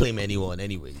Boy claim anyone.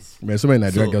 Anyways, Man, so many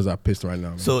Nigerian So- girls are pissed right now,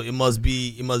 man. so it must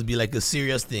be like a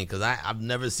serious thing because I've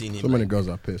never seen him So many like, girls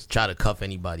are pissed. try to cuff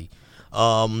anybody.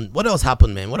 What else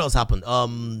happened, man? What else happened?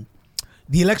 The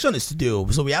election is still,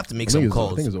 so we have to make some I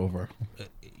calls. think it's over.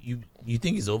 You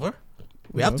think it's over?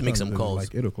 We have to make some calls. Like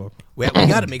 8:00. We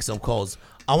got to make some calls.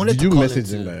 I wanted Did to you call message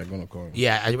him him to- that you're gonna call him?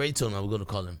 Yeah, I already told him I was going to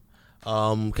call him.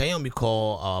 Can you help me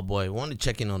call our boy? We want to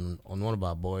check in on one of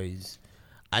our boys.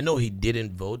 I know he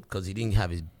didn't vote because he didn't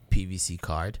have his PVC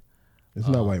card.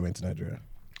 Isn't that why he went to Nigeria?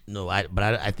 No, but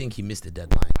I think he missed the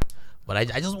deadline. But I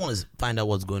just want to find out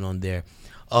what's going on there.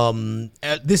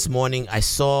 This morning I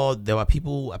saw there were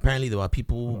people. Apparently there were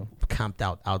people camped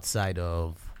outside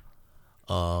of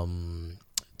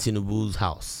Tinubu's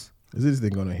house. Is this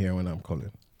thing gonna hear when I'm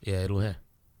calling? Yeah, it'll hear.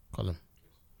 Call him.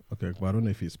 Okay, but I don't know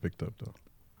if he's picked up though.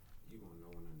 You won't know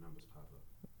when the numbers pop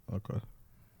up. Okay.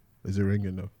 Is it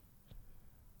ringing though?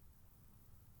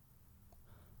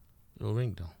 It'll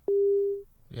ring though.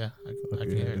 Yeah, I Okay,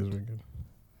 can hear it is it. ringing.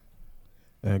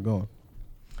 Go on.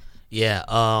 Yeah,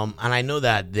 and I know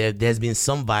that there's been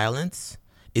some violence.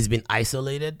 It's been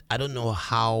isolated. I don't know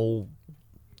how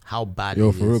bad Yo,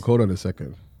 it is. Farouk, hold on a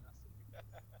second.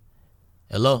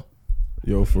 Hello?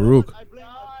 Yo, Farouk.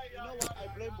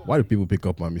 Why do people pick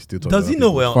up on me still talking? Does he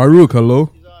know well? Farouk,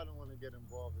 hello?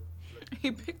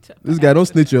 He picked up. This guy, don't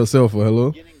snitch yourself, or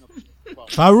hello?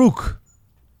 Farouk.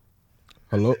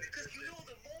 Hello?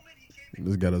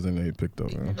 This guy doesn't know he picked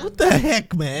up, man. What the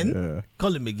heck, man? Yeah.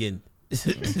 Call him again.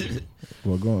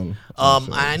 Well, go on.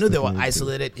 I know there were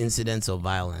isolated incidents of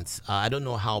violence. I don't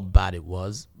know how bad it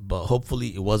was, but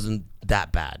hopefully it wasn't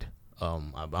that bad.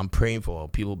 I'm praying for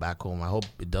people back home. I hope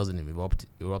it doesn't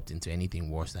erupt into anything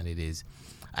worse than it is.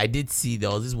 I did see there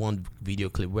was this one video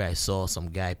clip where I saw some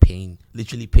guy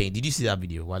literally paying. Did you see that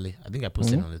video, Wale? I think I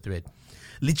posted it on the thread.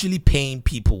 Literally paying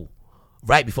people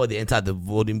right before they entered the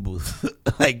voting booth,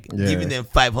 like giving them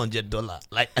 $500.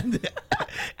 Like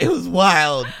it was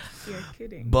wild. You're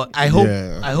kidding. But I hope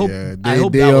They,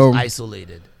 that was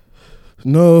isolated.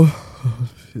 No,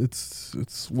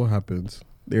 it's what happens.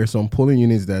 There are some polling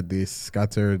units that they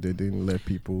scattered. They didn't let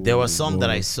people. There was some that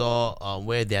I vote. saw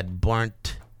where they had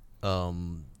burnt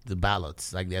the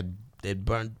ballots. Like they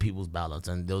burnt people's ballots,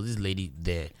 and there was this lady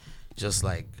there, just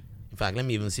like. In fact, let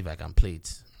me even see if I can play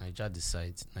it. Nigeria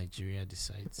decides.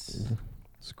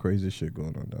 It's crazy shit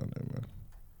going on down there, man.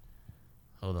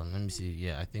 Hold on, let me see.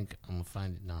 Yeah, I think I'm gonna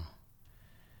find it now.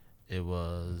 It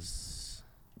was.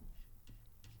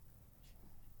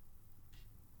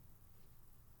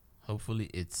 Hopefully,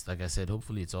 it's like I said.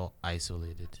 Hopefully, it's all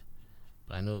isolated.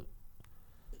 But I know.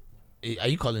 Are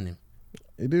you calling him?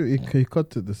 He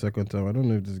cut it the second time. I don't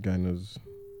know if this guy knows.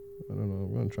 I don't know.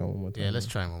 I'm gonna try one more time. Yeah, let's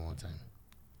try him one more time.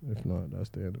 If not, that's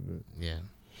the end of it. Yeah.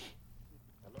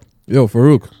 Yo,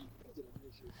 Farouk.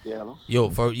 Yeah, hello? Yo,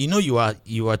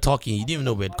 you are talking. You didn't even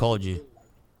know we had called you.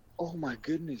 Oh my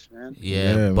goodness, man.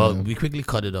 Yeah, Yeah, but man. we quickly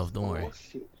cut it off. Don't worry. Oh,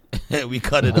 shit. We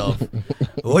cut it off.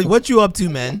 What you up to,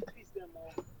 man?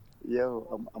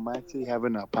 Yo, I'm actually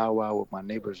having a powwow with my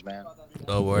neighbors, man.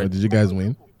 Oh, word. Did you guys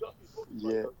win?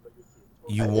 Yeah.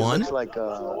 You It won? looks like,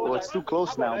 well, it's too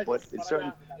close now, but it's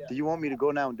certain. Do you want me to go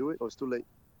now and do it, or it's too late?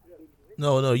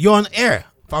 No, you're on air,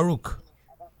 Farouk.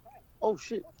 Oh,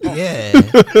 shit. Yeah.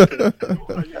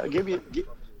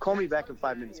 Call me back in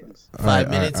 5 minutes, please. 5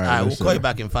 minutes. All right, we'll listen. call you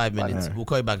back in 5 minutes. Alright. We'll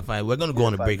call you back in 5. We're gonna go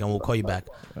on a break and we'll call you back.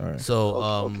 All right. So,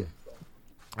 Okay.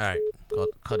 all right,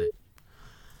 cut it.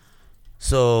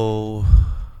 So,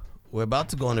 we're about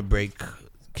to go on a break.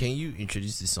 Can you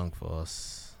introduce this song for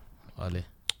us, Ale?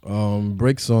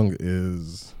 Break song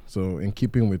is so in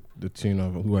keeping with the tune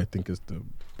of who I think is the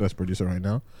best producer right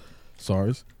now,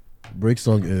 SARS. Break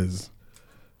song is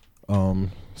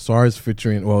SARS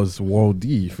featuring it's World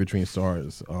D featuring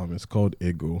SARS. It's called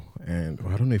Ego, and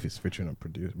I don't know if it's featuring or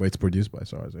produced, but it's produced by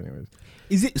SARS anyways.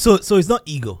 Is it so? So it's not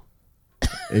ego.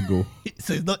 Ego.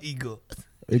 So it's not ego.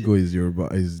 Ego is Yoruba,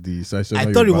 is the side.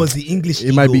 I thought it was the English.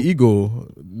 It might be ego.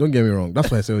 Don't get me wrong.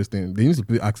 That's why I say this thing. They need to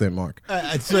put accent mark.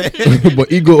 I swear.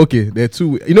 But ego, okay, there are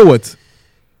two. You know what?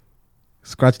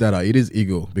 Scratch that out. It is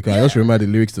ego because I just remember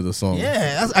the lyrics to the song.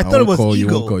 Yeah, I thought it was You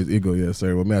ego. won't call it ego. Yeah,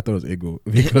 sorry, but me, I thought it was ego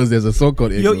because there's a song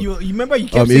called ego. You remember you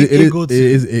kept saying it ego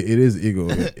is, too. it is ego.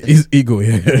 It's ego.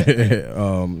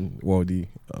 Yeah. Well, the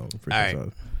freaking All right.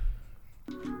 SARS.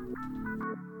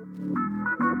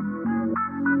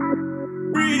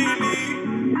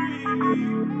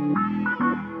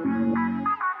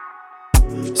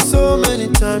 So many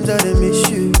times I done miss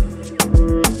you.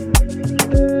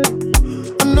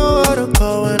 I know how to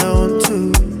call when I want to.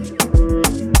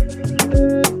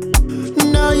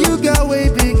 Now you got way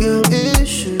bigger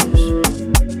issues.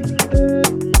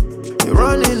 You're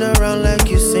running around like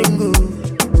you're single.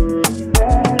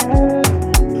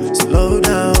 Slow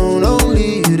down,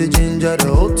 only you the ginger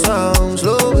the whole town.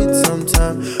 Slow it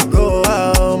sometime. Go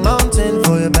out, mountain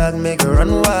for your back, make her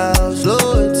run wild.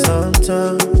 Slow it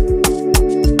sometime.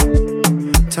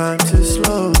 Time to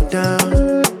slow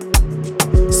down.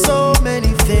 So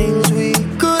many things we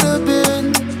could have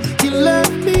been. You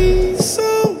left me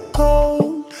so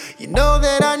cold. You know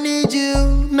that I need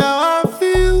you. Now I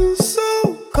feel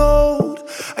so cold.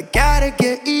 I gotta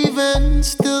get even.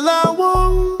 Still I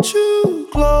want you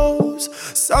close.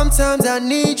 Sometimes I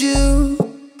need you.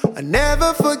 I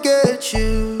never forget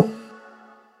you.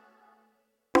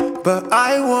 But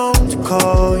I won't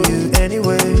call you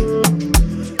anyway.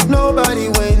 Nobody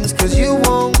wins cause you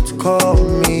won't call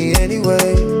me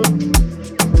anyway.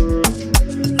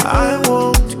 I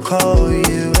won't call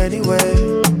you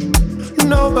anyway.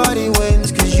 Nobody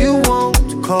wins cause you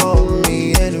won't call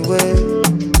me anyway.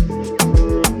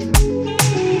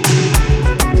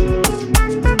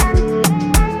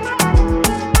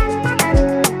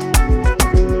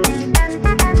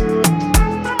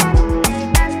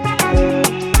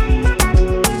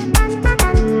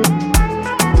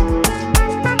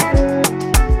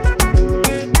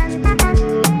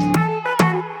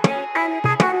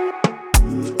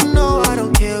 No, I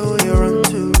don't care who you're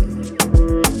onto.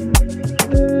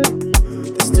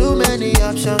 There's too many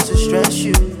options to stress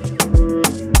you.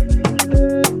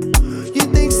 You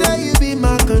think say you be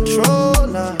my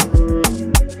controller.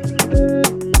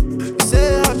 You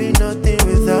say I'll be nothing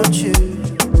without you.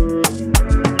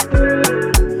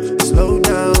 Slow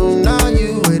down, now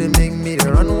you way to make me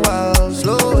to run wild.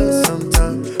 Slow it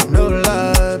sometime, no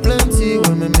lie. Plenty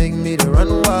women make me to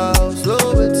run wild.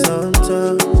 Slow it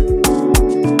sometime.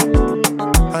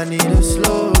 I need to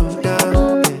slow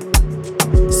down.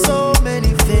 Yeah. So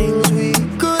many things we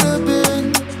could have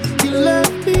been. You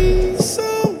left me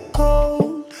so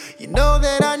cold. You know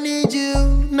that I need you.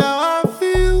 Now I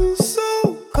feel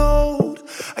so cold.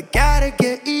 I gotta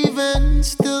get even.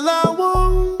 Still I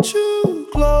want you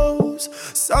close.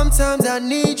 Sometimes I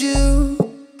need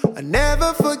you.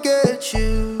 never forget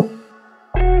you.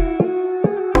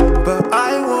 But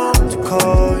I won't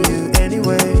call you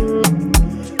anyway.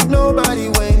 Nobody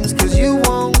wins cause you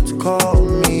won't call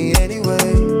me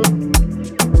anyway.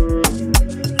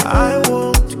 I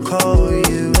won't call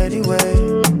you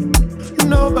anyway.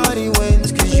 Nobody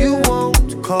wins cause you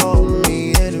won't call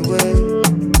me anyway.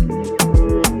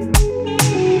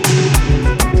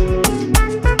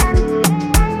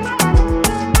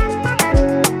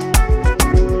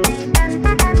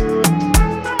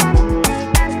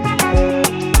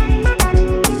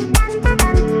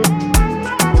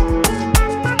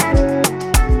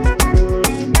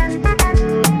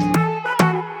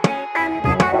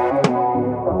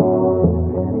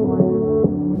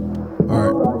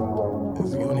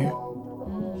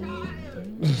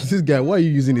 This guy, why are you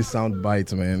using these sound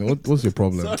bites, man? What's your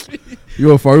problem?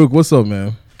 Yo, Farouk, what's up,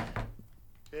 man?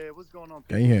 Hey, what's going on?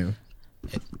 Can you hear him?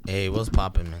 Hey, what's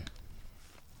poppin', man?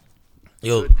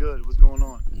 Yo, Good. What's going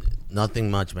on?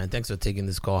 nothing much, man. Thanks for taking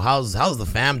this call. How's the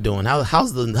fam doing?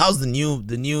 How's the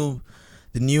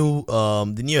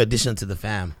new addition to the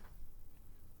fam?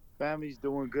 Family's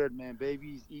doing good, man.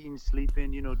 Baby's eating,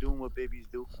 sleeping, doing what babies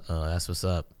do. Oh, that's what's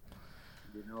up.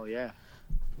 Yeah.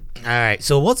 All right.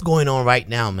 So what's going on right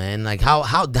now, man? Like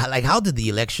how did the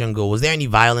election go? Was there any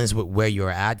violence where you're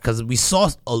at? Because we saw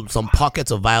some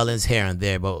pockets of violence here and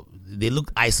there, but they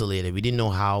looked isolated. We didn't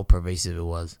know how pervasive it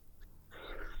was.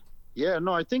 Yeah,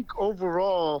 no, I think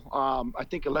overall, I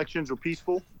think elections were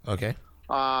peaceful. Okay.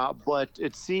 But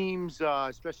it seems,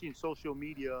 especially in social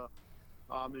media,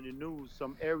 in the news,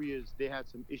 some areas they had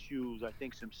some issues. I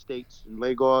think some states in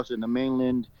Lagos and the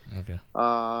mainland, Okay.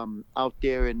 out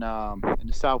there in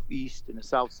the southeast, in the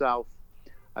south.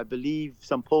 I believe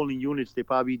some polling units they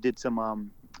probably did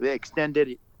some. They extended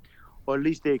it, or at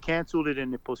least they canceled it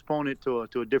and they postponed it to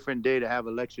a different day to have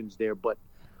elections there. But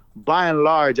by and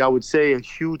large, I would say a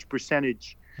huge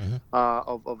percentage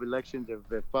of elections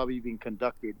have probably been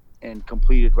conducted and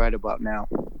completed right about now.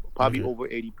 Probably over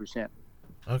 80%.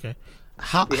 Okay.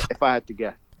 If I had to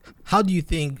guess. How do you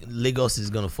think Lagos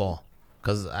is gonna fall?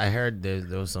 Because I heard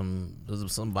there was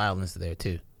some violence there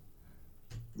too.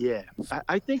 Yeah,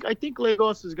 I think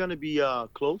Lagos is gonna be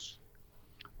close.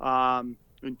 In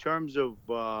terms of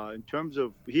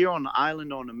here on the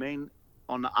island, on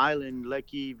the island,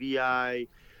 Lekki, VI,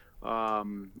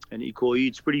 and Ikoyi,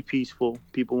 it's pretty peaceful.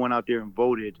 People went out there and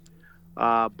voted.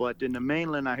 But in the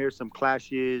mainland, I hear some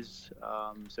clashes,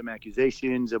 some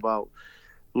accusations about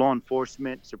law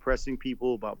enforcement suppressing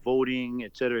people, about voting,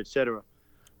 et cetera, et cetera.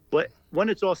 But when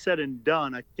it's all said and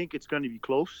done, I think it's going to be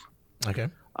close. Okay.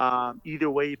 Either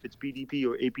way, if it's PDP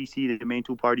or APC, the main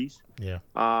two parties. Yeah.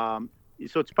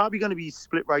 So it's probably going to be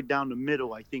split right down the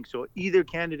middle, I think. So either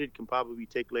candidate can probably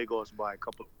take Lagos by a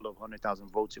couple of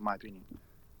 100,000 votes, in my opinion.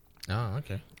 Oh,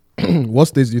 okay. What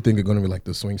states do you think are going to be like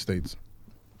the swing states?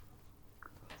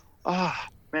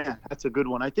 Man, that's a good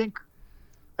one. I think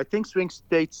swing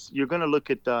states, you're going to look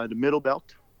at the middle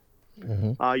belt.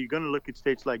 Mm-hmm. You're going to look at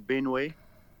states like Benue,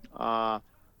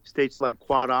 states like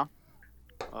Kwara.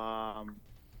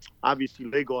 Obviously,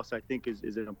 Lagos, I think,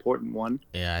 is an important one.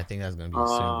 Yeah, I think that's going to be a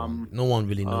swing one. No one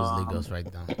really knows Lagos right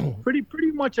now.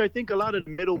 Pretty much, I think, a lot of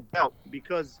the middle belt,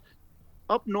 because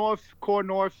up north, core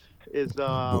north is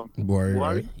Buhari,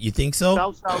 right? You think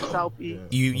so? Southeast.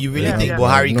 You really think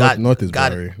Buhari north is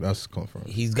got Buhari? That's confirmed.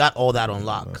 He's got all that on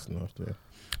lock. That's north, yeah.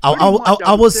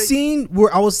 I was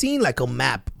seeing like a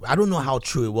map. I don't know how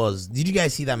true it was. Did you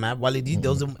guys see that map? There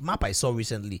was a map I saw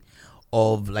recently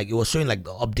of like it was showing like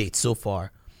the updates so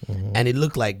far, and it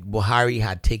looked like Buhari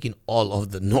had taken all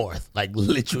of the north, like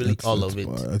literally all of it.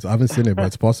 I haven't seen it, but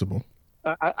it's possible.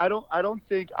 I don't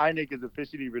think INEC has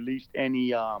officially released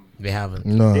any. They haven't.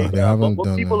 No, they haven't what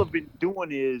done. People have been doing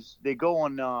is they go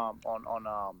on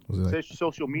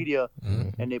social media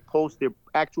and they post their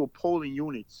actual polling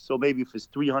units. So maybe if it's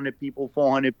 300 people,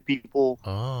 400 people,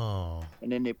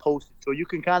 and then they post it. So you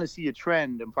can kind of see a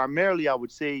trend. And primarily, I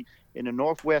would say in the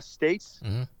Northwest states,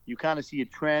 you kind of see a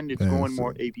trend. It's going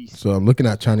more APC. So I'm looking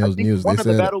at Channel's news. One they of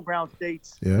said the battleground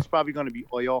states is probably going to be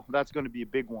Oyo. That's going to be a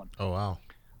big one. Oh wow.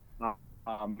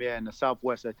 In the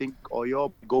Southwest, I think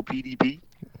Oyo go PDP,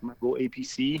 go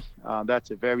APC.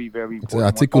 That's a very, very important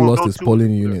one. Atiku lost his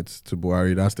polling units to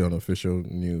Buhari. That's the unofficial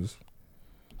news.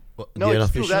 No,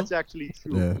 it's true. That's actually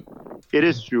true. Yeah. It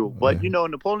is true. But, in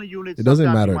the polling units, it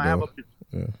doesn't matter, though.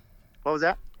 What was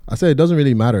that? I said it doesn't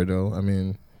really matter, though. I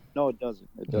mean... No, it doesn't.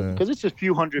 It doesn't. Because it's just a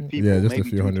few hundred people. Yeah, just maybe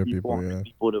a few hundred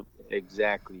people,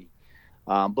 exactly.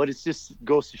 But it just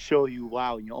goes to show you,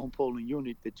 wow, in your own polling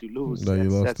unit that you lose.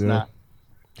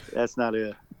 That's not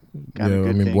a kind of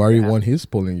good thing. Buhari won his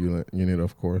polling unit,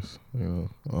 of course.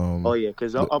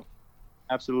 Because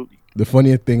absolutely. The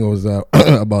funniest thing was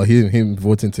about him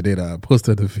voting today that I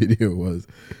posted the video was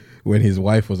when his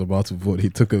wife was about to vote, he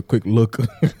took a quick look.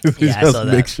 Yeah, I saw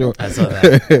that. Make sure. I saw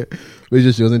that. Make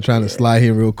sure she wasn't trying to slide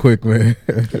him real quick, man.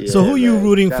 So who you man,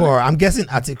 rooting kinda- for? I'm guessing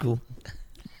Atiku.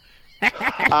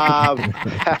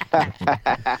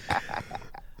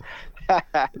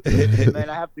 Man,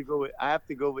 I have to go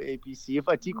with APC. If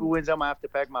Atiku wins, I'm gonna have to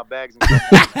pack my bags and come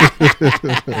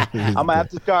home. I'm gonna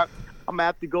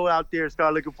have to go out there and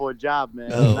start looking for a job,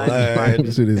 man. Oh, Nine to five.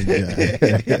 Listen to this guy.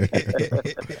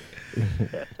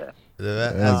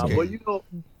 That's Well, great. you know,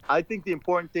 I think the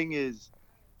important thing is,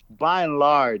 by and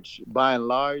large,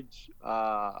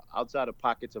 outside of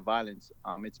pockets of violence,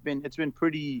 it's been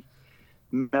pretty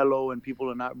mellow, and people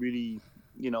are not really,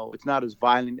 it's not as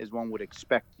violent as one would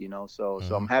expect, So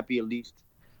I'm happy at least.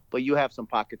 But you have some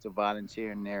pockets of violence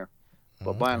here and there,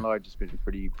 but by and large, it's been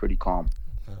pretty calm.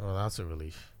 Well, that's a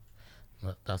relief.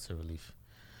 That's a relief.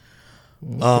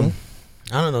 I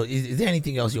don't know. Is there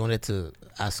anything else you wanted to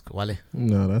ask, Wale?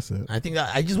 No, that's it. I think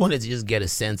I just wanted to just get a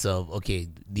sense of, okay,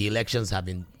 the elections have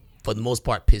been, for the most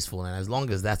part, peaceful, and as long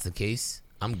as that's the case,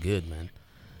 I'm good, man.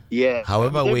 Yeah.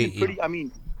 However they've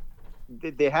been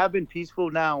they have been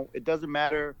peaceful. Now, it doesn't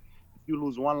matter if you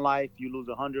lose one life, you lose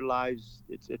 100 lives.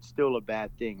 It's still a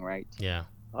bad thing, right? Yeah.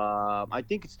 I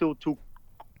think it's still too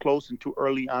close and too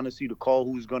early, honestly, to call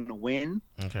who's going to win.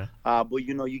 Okay. But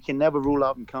you can never rule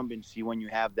out incumbency when you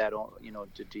have that on,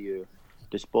 to your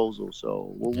disposal.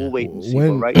 So we'll wait and see.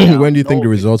 When, but right now, when do you think no the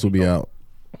results will official- be out?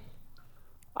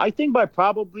 I think by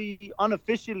probably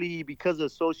unofficially, because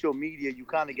of social media, you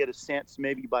kind of get a sense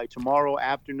maybe by tomorrow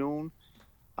afternoon.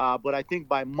 But I think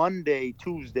by Monday,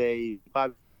 Tuesday,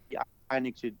 probably, I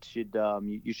think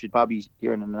you should probably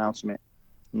hear an announcement.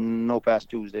 No past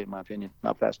Tuesday, in my opinion.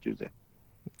 Not past Tuesday.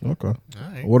 Okay. All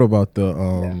right. What about the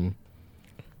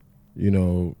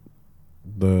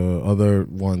the other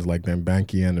ones like them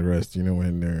Banky and the rest?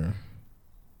 When they're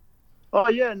Oh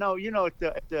yeah, no.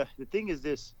 The thing is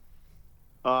this.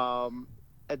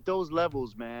 At those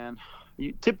levels, man,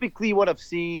 typically what I've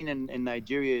seen in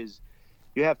Nigeria is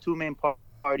you have two main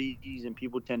parties, and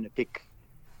people tend to pick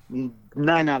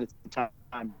 9 out of 10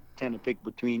 time tend to pick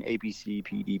between APC,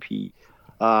 PDP.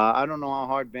 I don't know how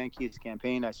hard Banky's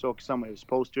campaign. I saw some of his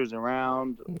posters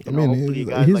around. I mean, he's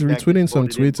retweeting some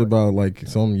tweets about like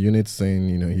some units saying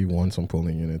he won some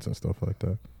polling units and stuff like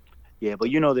that. Yeah, but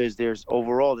there's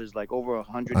overall there's like over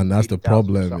 100. And that's the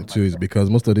problem too, is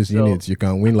because most of these units you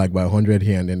can win like by 100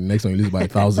 here, and then the next one you lose by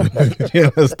 1,000. You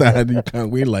understand? You can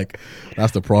win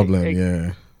that's the problem.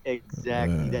 Yeah.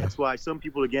 Exactly. That's why some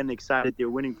people are getting excited.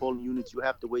 They're winning polling units. You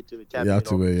have to wait till the tabulate. You have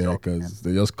to wait, results, because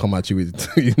they just come at you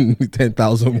with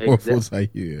 10,000 more votes a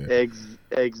year.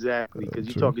 Exactly, because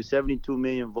you're talking 72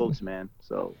 million votes, man.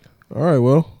 So. All right,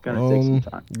 well, Gonna take some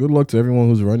time. good luck to everyone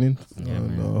who's running. Yeah,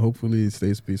 and hopefully it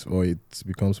stays peaceful, or it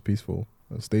becomes peaceful.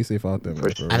 Stay safe out there,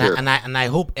 man. And I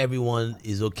hope everyone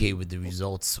is okay with the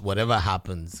results, whatever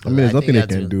happens. I mean, there's nothing he think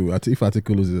can do. If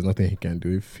Atiku loses, there's nothing he can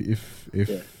do.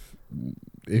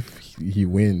 If he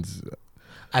wins,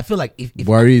 I feel like if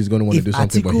Buhari is going to want to if do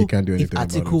something, but he Atiku- can't do anything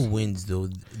If about Atiku it. wins, though,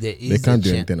 there is They can't a do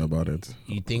chan- anything about it.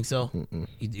 You think so?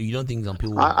 You don't think some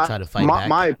people will try to fight back?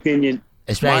 My opinion,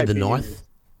 especially in the opinion north.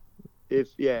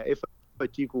 is, if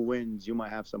Atiku wins, you might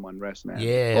have some unrest, man.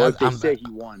 Yeah, or if they I'm- say he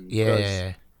won.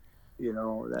 Yeah.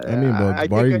 Because, I mean, but I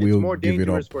Buhari think will it's more give it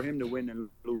dangerous up. for him to win and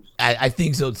lose. I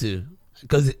think so too,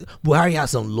 because Buhari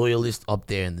has some loyalists up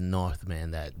there in the north,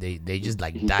 man. That they just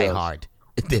like He die does. hard.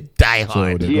 They die So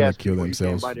hard. they're He gonna has kill people you can't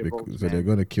themselves. buy their votes, So they're man.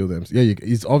 gonna kill them. Yeah,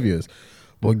 it's obvious.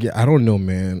 But I don't know,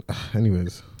 man.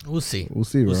 Anyways, We'll see. we'll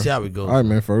see, bro. We'll see how it goes. All right,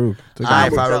 man. Farouk. Take All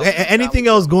right, it. Farouk. Anything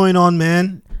else going on,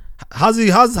 man? How does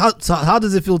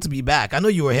it feel to be back? I know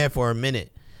you were here for a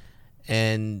minute,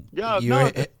 and Yeah, you no,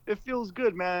 were, it feels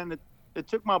good, man. It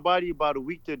took my body about a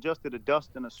week to adjust to the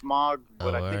dust and the smog,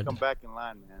 but I word. think I'm back in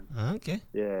line, man. okay.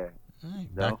 Yeah, All right,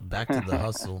 No. back to the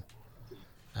hustle.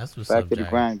 That's what's back up, to the Jack.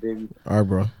 grind, baby. All right,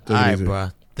 bro. Take All it right, easy. bro.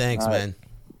 Thanks, All right. man.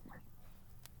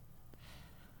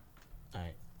 All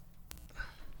right.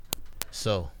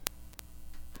 So,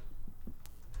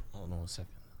 hold on a second.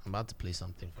 I'm about to play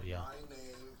something for y'all.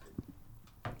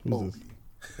 Who's this?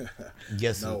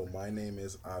 Yes. No, my name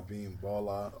is Abim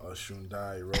Bola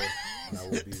Oshundai Ro, and I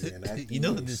will be reenacting You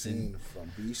know a this is- scene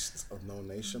from Beasts of No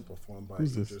Nation performed by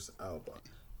Who's this? Idris Elba.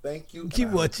 Thank you. and Keep I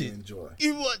hope you watching. Enjoy.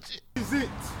 Keep watching. Is it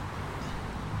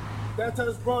that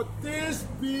has brought this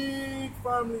big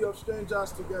family of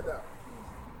strangers together?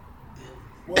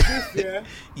 Was this yeah?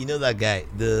 You know that guy,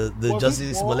 the Was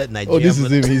Justice it war? Smollett Oh, Nigerian. this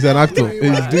is him. He's an actor.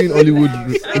 He's doing Hollywood.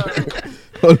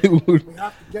 Hollywood. We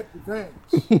have to get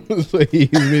revenge. So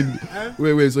he's made.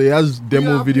 Wait. So he has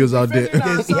demo videos out there.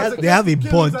 They have a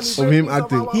bunch of him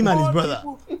acting. Him and his brother.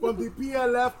 From the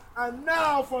PLF and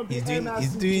now from the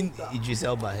He's doing Idris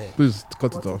Elba here. Please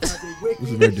cut it off. This is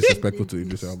very disrespectful to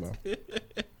Idris Elba.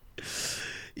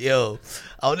 Yo,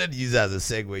 I wanted to use that as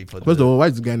a segue for. First of all, why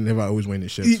is this guy never always wearing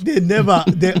his shirts?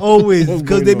 They always, What's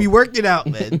because going they on? be working out,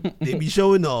 man. They be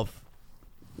showing off.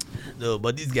 No,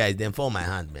 but these guys, they fall my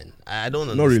hand, man. I don't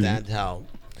Not really. understand how.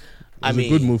 It's a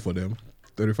good move for them.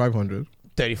 3,500.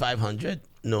 3,500?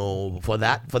 No, for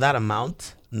that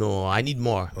amount, no. I need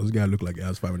more. Does this guy look like he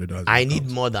has $500? I need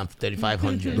more than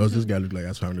 3,500. Does this guy look like he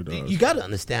has $500? You gotta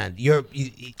understand. You're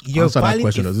Answer that filing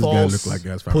question. a Does this guy false look like he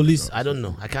has $500? police. I don't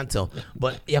know. I can't tell.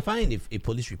 But you're filing a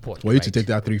police report. For you to right? take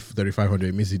that 3,500,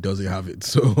 it means he doesn't have it.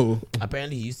 So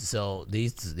Apparently, he used to sell. They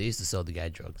used to sell the guy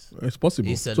drugs. it's possible.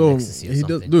 He said So ecstasy or he does,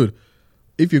 something. dude.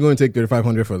 If you're going to take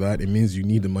 3,500 for that, it means you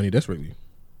need the money desperately.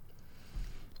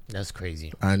 That's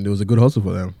crazy. And it was a good hustle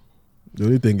for them. The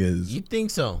only thing is, You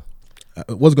think so?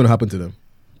 what's going to happen to them?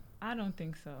 I don't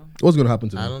think so. What's going to happen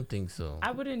to I them? don't think so.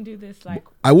 I wouldn't do this like.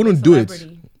 I wouldn't a do it,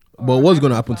 celebrity but or what's a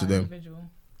gonna happen to high-profile them? individual.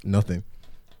 Nothing.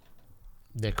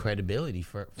 Their credibility,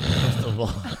 first of all.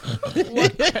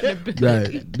 What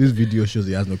credibility? Yeah, this video shows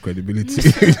he has no credibility.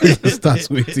 It starts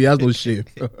with he has no shame.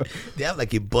 They have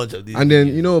like a bunch of these. And then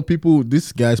videos.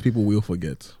 people will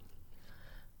forget.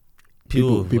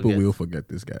 People forget. will forget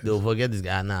this guy. They'll forget this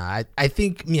guy. Nah, I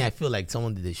feel like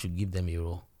someone they should give them a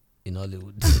role in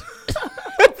Hollywood.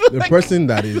 The person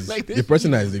that is like the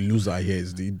person that is the loser here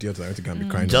is the idiot that can be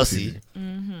crying. on Jussie.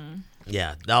 TV.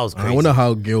 Yeah, that was And crazy. I wonder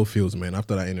how Gail feels, man,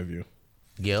 after that interview.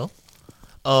 Gail?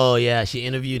 Oh yeah, she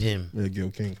interviewed him. Yeah, Gail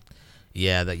King.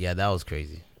 Yeah, that was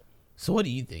crazy. So what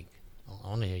do you think? I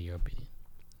want to hear your opinion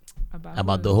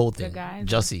about who? the whole thing. The guys.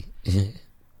 Jussie.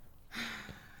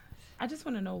 I just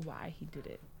want to know why he did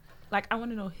it. Like, I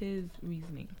want to know his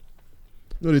reasoning.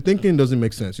 No, the thinking doesn't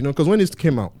make sense, because when this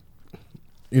came out,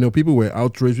 people were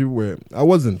outraged. I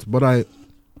wasn't, but I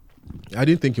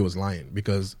didn't think he was lying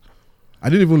because I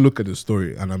didn't even look at the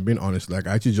story, and I'm being honest. Like,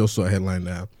 I actually just saw a headline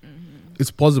that it's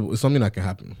possible, it's something that can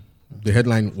happen. The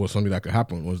headline was something that could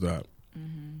happen was that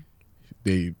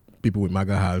the people with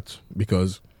MAGA hats,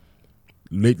 because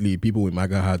lately people with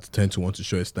MAGA hats tend to want to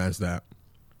show a stance that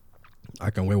I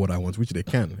can wear what I want, which they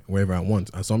can, wherever I want.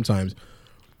 And sometimes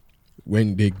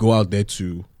when they go out there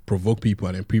to provoke people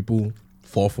and then people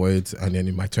fall for it and then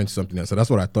it might turn to something else. So that's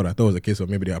what I thought. I thought it was a case of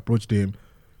maybe they approached him,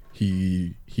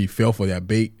 he fell for their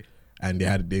bait, and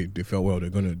they felt, well, they're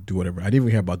going to do whatever. I didn't even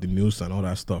hear about the news and all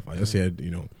that stuff. I just heard,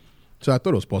 So I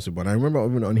thought it was possible. And I remember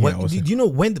even on here, Did you know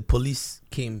when the police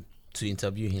came to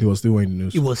interview him? he was still wearing the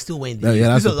news. He was still wearing the Yeah, news. yeah,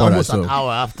 that's This the was part I almost an saw.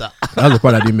 hour after. That's the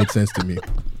part that didn't make sense to me.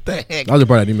 The heck? That was the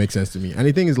part that didn't make sense to me. And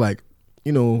the thing is, like,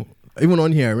 even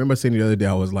on here, I remember saying the other day,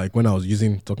 I was like, when I was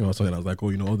talking about something, I was like,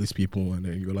 oh, all these people. And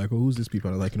then you were like, oh, who's these people?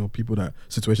 And I was like, people that,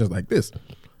 situations like this.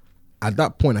 At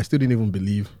that point, I still didn't even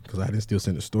believe because I hadn't still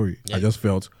seen the story. Yeah. I just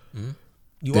felt.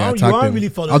 You they aren't attacked him. really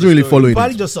following I wasn't really following You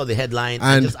probably it. just saw the headline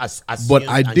And, just assumed but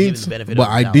I and gave it didn't, the benefit but of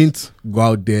the I doubt. didn't go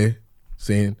out there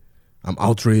saying, I'm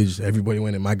outraged. Everybody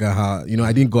went in MAGA hat.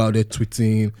 I didn't go out there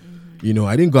tweeting.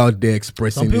 I didn't go out there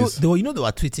expressing Some people, this. they were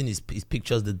tweeting his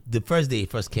pictures the first day he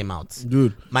first came out.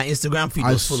 Dude, My Instagram feed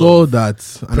I was full saw of that,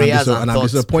 and prayers and I'm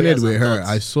thoughts, disappointed prayers with and her. thoughts.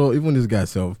 I saw even this guy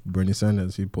self, Bernie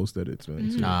Sanders. He posted it.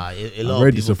 Man. So a I'm lot of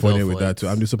very people disappointed fell with for that it. too.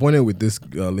 I'm disappointed with this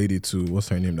lady too. What's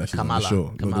her name? That she's on the Kamala. show.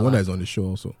 No, the Kamala. one that is on the show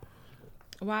also,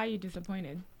 Why are you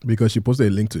disappointed? because she posted a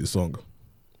link to the song,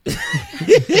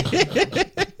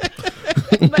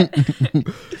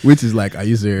 which is like, are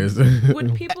you serious?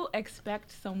 Would people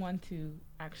expect someone to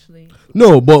actually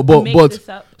No, but make this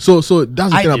up? so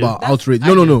that's the I thing do. about That's- outrage.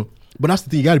 I No. do. But that's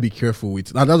the thing, you gotta be careful with.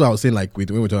 That's what I was saying. Like when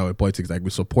we're talking about politics, like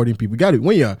with supporting people, you gotta,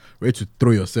 when you're ready to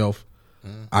throw yourself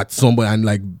at somebody, and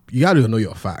like you gotta know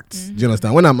your facts. Do you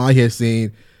understand? When I'm out here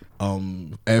saying,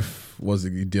 F was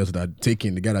the idiot that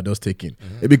taking the guy that does taking,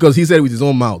 because he said with his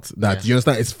own mouth that, you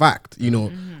understand, it's fact.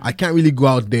 I can't really go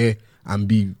out there and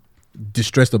be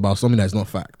distressed about something that's not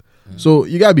fact. So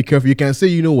you gotta be careful. You can say,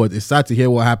 it's sad to hear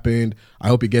what happened. I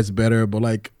hope it gets better. But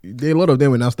like, a lot of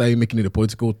them will now start making it a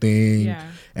political thing. Yeah.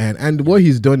 And what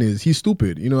he's done is he's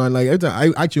stupid. And like every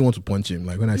time, I actually want to punch him.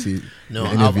 Like when I see No, the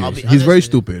I'll interviews. be He's honest very with you.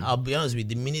 stupid. I'll be honest with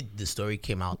you. The minute the story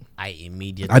came out, I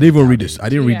immediately. I didn't even read doubted this. it. I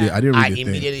didn't read it. Yeah. I didn't read I the thing.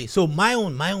 immediately. So my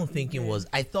own thinking was,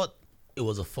 I thought it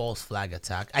was a false flag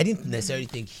attack. I didn't necessarily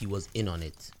think he was in on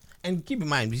it. And keep in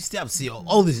mind, we still have to see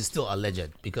all this is still alleged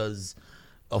because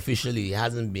officially it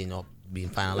hasn't been up. been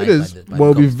finalized. It is. By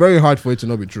Well, the it'll be cops. very hard for it to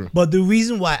not be true. But the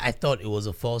reason why I thought it was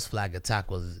a false flag attack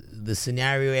was the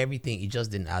scenario, everything, it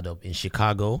just didn't add up. In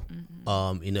Chicago,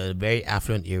 in a very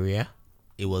affluent area,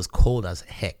 it was cold as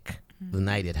heck the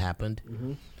night it happened.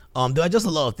 There were just a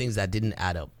lot of things that didn't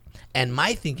add up. And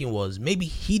my thinking was maybe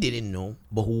he didn't know,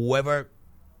 but whoever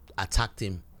attacked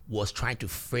him was trying to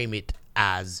frame it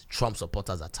as Trump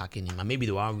supporters attacking him. And maybe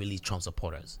they weren't really Trump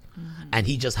supporters. And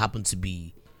he just happened to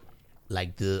be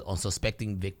like the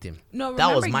unsuspecting victim. No,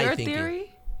 that was remember my your thinking.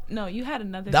 theory? No, you had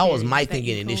another That theory was my that thinking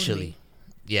you told initially. me.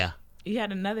 Yeah. You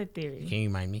had another theory. Can you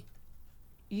remind me?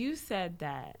 You said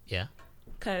that Yeah.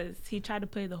 because he tried to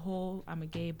play the whole I'm a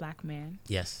gay black man.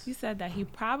 Yes. You said that he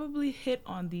probably hit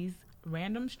on these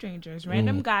random strangers,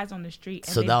 random guys on the street,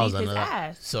 and So they that beat was his another.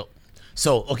 ass.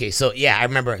 So okay. So yeah, I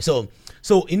remember. So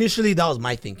initially that was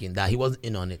my thinking that he wasn't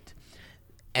in on it,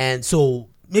 and so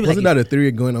maybe Wasn't like that a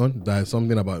theory going on? That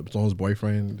something about someone's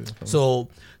boyfriend? so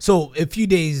a few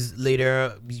days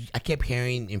later, I kept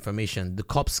hearing information. The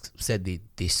cops said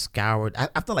they scoured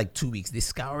after like 2 weeks. They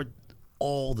scoured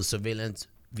all the surveillance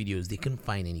videos. They couldn't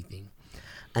find anything,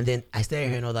 and then I started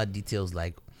hearing other details.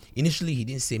 Like initially, he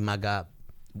didn't say MAGA.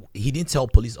 He didn't tell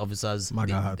police officers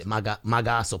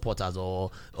MAGA supporters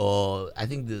or I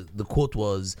think the quote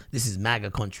was, "This is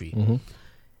MAGA country."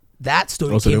 That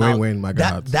story Also, they came weren't out. wearing MAGA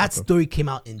hats. That story came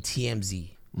out in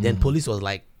TMZ. Then police was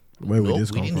like, Where would "Nope,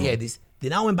 this we come didn't from?" hear this." They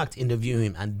now went back to interview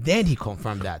him, and then he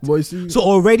confirmed that. Well, you see- So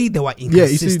already there were Yeah,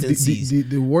 you see, inconsistencies.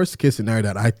 the worst case scenario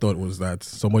that I thought was that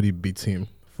somebody beats him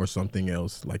for something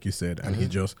else, like you said, and he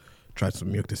just tries to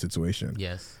milk the situation.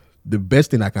 Yes. The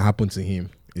best thing that can happen to him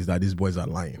is that these boys are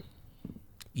lying.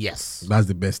 Yes. That's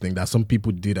the best thing. That some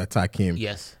people did attack him.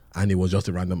 Yes. And it was just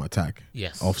a random attack.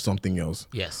 Yes. Of something else.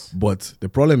 Yes. But the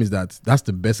problem is that that's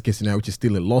the best case scenario, which is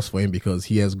still a loss for him because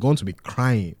he has gone to be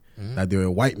crying that they were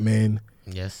white men.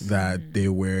 Yes. That they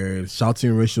were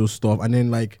shouting racial stuff, and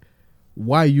then like,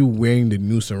 why are you wearing the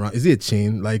noose around? Is it a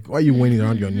chain? Like, why are you wearing it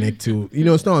around your neck too? You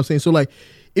know, it's not what I'm saying. So like,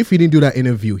 if he didn't do that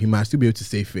interview, he might still be able to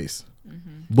save face.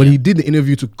 But he did the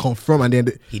interview to confirm, and then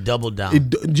he doubled down.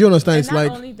 Do you understand? And It's not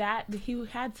like only that, he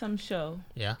had some show.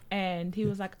 Yeah. And he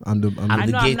was like, I'm the I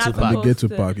know gay I'm not Tupac. supposed I'm the gay to.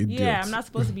 Tupac, Yeah, idiot. I'm not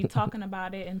supposed to be talking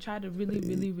about it and try to really.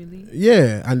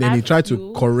 Yeah, and then he That's tried to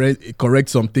cool. correct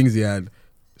some things he had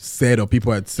said or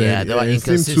people had said. Yeah, there were It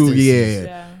seemed too- inconsistencies.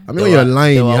 yeah. I There mean, when you're were-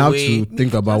 lying, there you were have way- to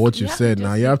think about what you said.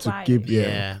 Now you have to keep.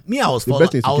 Yeah. Me, I was The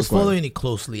best thing is to I was keep quiet. following it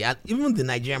closely. Even the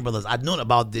Nigerian brothers, I'd known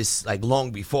about this like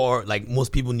long before like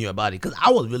most people knew about it because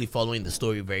I was really following the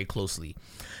story very closely.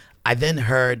 I then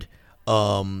heard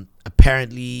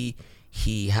apparently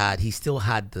he still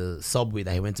had the Subway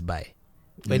that he went to buy.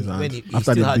 When he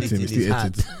After still they had beat it him, in he his still ate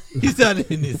hand. it. He still had it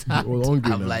in his hand. Well,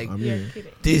 hungry I'm now. like, I mean,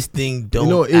 this thing don't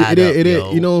you know, add up,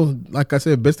 yo. you know, like I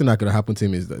said, best thing that could have happened to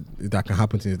him is that can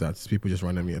happen to him is that people just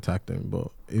randomly attacked him. But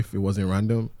if it wasn't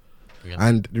random,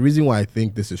 and the reason why I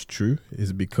think this is true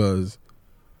is because,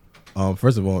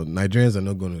 first of all, Nigerians are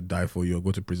not going to die for you or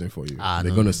go to prison for you.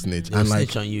 They're going to snitch. They'll And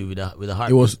snitch like, on you with a heartbeat.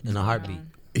 it was in a heartbeat.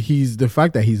 He's the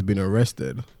fact that he's been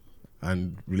arrested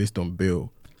and released on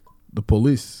bail. The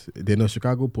police, they know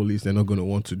Chicago police, they're not going to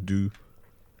want to do.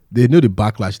 They know the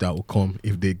backlash that will come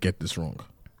if they get this wrong.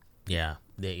 Yeah,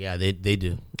 they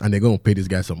do. And they're going to pay this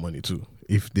guy some money too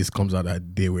if this comes out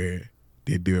that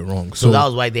they do it wrong. So that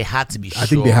was why they had to be sure. I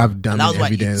think they have And that damning was why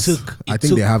it evidence. took- I it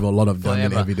think they took have a lot of damning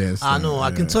forever. evidence. I know. I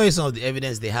Yeah. can tell you some of the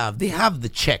evidence they have. They have the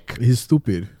check. He's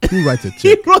stupid. Who writes a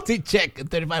He check? wrote a check, a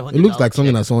 $3,500. It looks like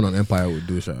something check. that someone on Empire would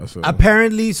do. Sha, so.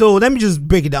 Apparently, so let me just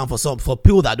break it down for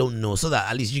people that don't know, so that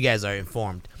at least you guys are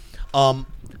informed. And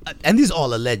this is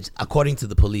all alleged, according to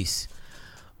the police.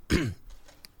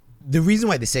 The reason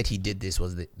why they said he did this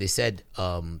was that they said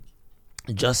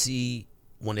Jussie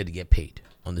wanted to get paid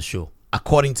on the show.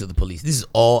 According to the police, this is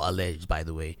all alleged, by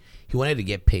the way. He wanted to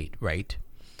get paid, right?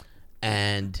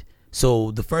 And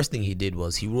so the first thing he did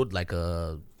was he wrote like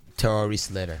a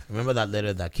terrorist letter. Remember that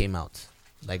letter that came out?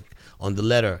 Like on the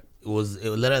letter, it was a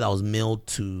letter that was mailed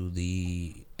to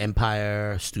the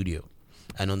Empire studio.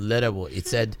 And on the letter, it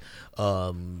said,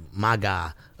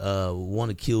 MAGA, want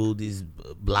to kill this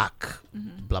black,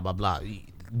 blah, blah, blah.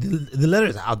 The letter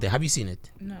is out there. Have you seen it?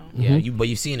 No. Yeah, but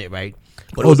you've seen it, right?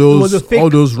 But all it was a fake all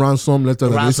those ransom letters.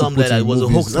 that they used to ransom put letter. in It was a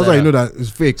movies. hoax That's how you know letter. that it's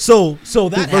fake. So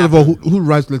that First of all, happened. who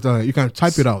writes letter? You can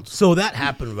type it out, So that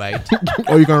happened, right?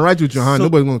 or you can write with your hand. So-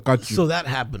 Nobody's gonna catch you. So that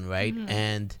happened, right?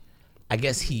 And I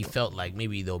guess he felt like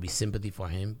maybe there'll be sympathy for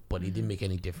him, but it didn't make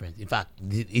any difference. In fact,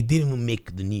 it didn't even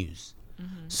make the news.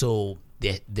 So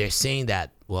they're saying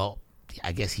that, well,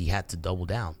 I guess he had to double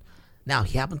down. Now,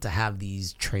 he happened to have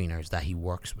these trainers that he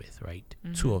works with, right?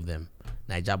 Two of them.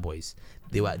 Niger boys.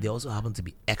 They also happened to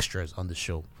be extras on the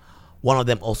show. One of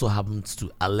them also happens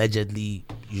to allegedly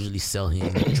usually sell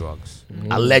him drugs.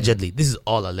 Allegedly. This is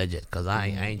all alleged because I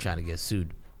ain't trying to get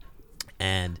sued.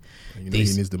 And he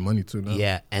needs the money too now.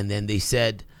 Yeah, and then they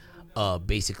said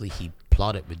basically he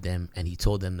plotted with them and he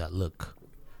told them that, look,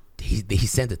 he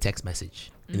sent a text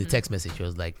message. In the text message, he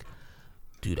was like,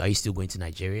 dude, are you still going to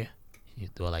Nigeria?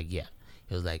 They were like, yeah.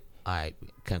 He was like, all right,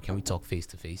 can we talk face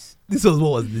to face? This was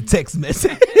what was the text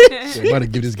message. You're about to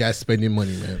give this guy spending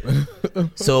money,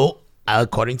 man. So,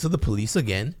 according to the police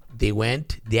again, they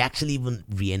actually even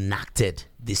reenacted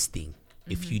this thing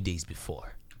a few days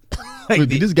before. Wait,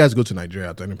 did these guys go to Nigeria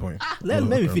at any point? Let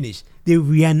me finish. They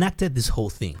reenacted this whole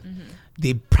thing.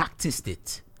 They practiced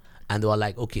it. And they were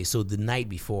like, okay, so the night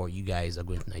before you guys are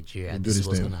going to Nigeria, this is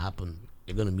what's going to happen.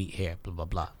 You're going to meet here, blah, blah,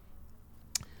 blah.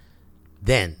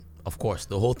 Then, of course,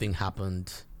 the whole thing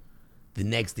happened. The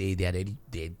next day,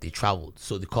 they traveled.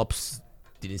 So the cops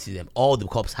didn't see them. All the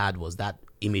cops had was that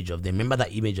image of them. Remember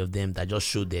that image of them that just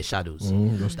showed their shadows?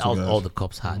 That was all the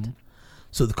cops had.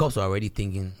 So the cops were already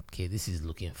thinking, okay, this is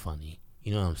looking funny.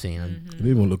 You know what I'm saying?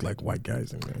 They even look like white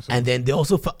guys in there. So. And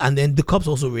then the cops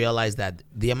also realized that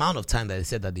the amount of time that they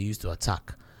said that they used to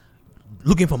attack,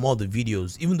 looking from all the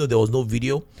videos, even though there was no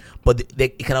video, but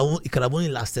it could have only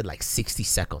lasted like 60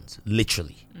 seconds,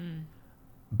 literally,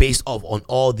 based off on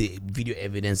all the video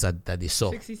evidence that they saw.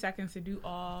 60 seconds to do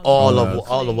all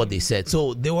of what they said.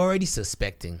 So they were already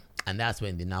suspecting, and that's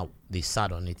when they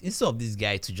sat on it instead of this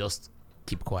guy to just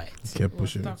keep quiet. Kept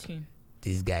pushing it.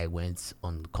 This guy went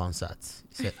on concerts.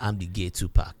 He said, I'm the gay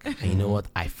Tupac. And you know what?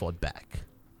 I fought back.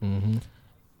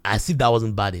 As if that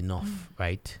wasn't bad enough,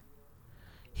 right?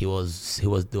 They were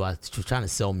trying to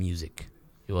sell music.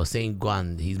 He was saying,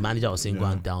 his manager was saying, go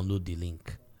and download the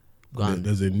link.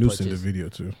 There's a noose in the video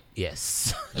too.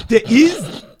 Yes. There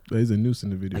is? There is a noose in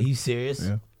the video. Are you serious?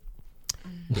 Yeah.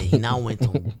 Then he now went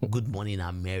on Good Morning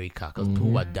America because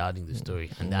people were doubting the story.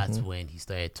 And that's when he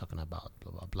started talking about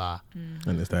blah, blah, blah.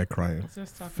 And they started crying.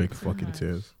 Fake fucking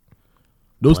tears.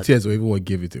 Those tears were even what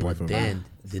gave it away from me. But then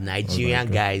the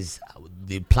Nigerian guys,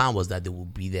 the plan was that they will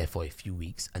be there for a few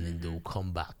weeks and then they will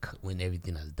come back when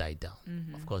everything has died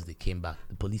down. Of course, they came back.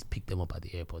 The police picked them up at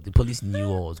the airport. The police knew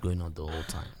what was going on the whole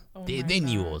time. They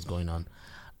knew what was going on.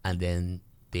 And then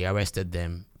they arrested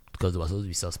them because they were supposed to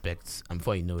be suspects. And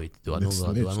before you know it, they were no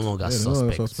longer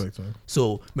suspects.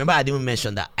 So remember, I didn't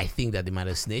mention that I think that they might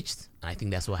have snitched. And I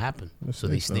think that's what happened.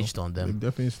 They snitched on them. They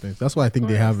definitely snitched. That's why I think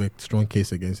they have a strong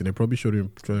case against it. They probably should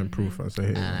proof and say, hey.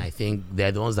 And I think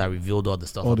they're the ones that revealed all the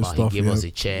stuff he gave us a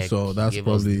check. So that's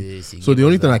probably. So the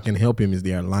only thing that can help him is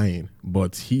they are lying,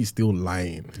 but he's still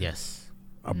lying. Yes.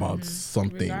 About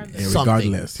something.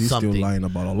 Regardless, he's still lying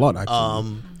about a lot.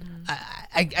 Actually,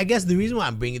 I guess the reason why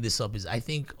I'm bringing this up is I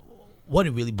think what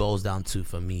it really boils down to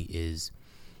for me is,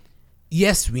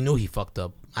 yes, we know he fucked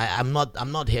up. I'm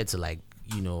not here to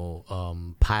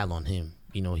pile on him.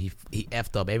 You know, he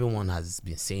effed up. Everyone has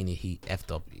been saying it. He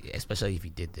effed up, especially if he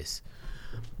did this.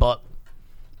 But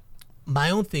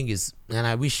my own thing is, and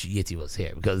I wish Yeti was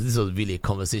here because this was really a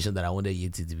conversation that I wanted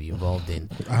Yeti to be involved in.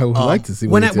 I would like to see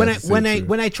when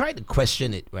I tried to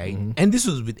question it, right? And this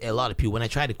was with a lot of people. When I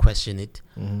tried to question it,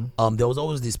 there was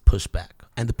always this pushback,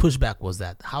 and the pushback was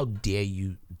that how dare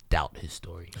you doubt his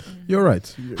story? You're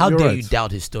right. How dare you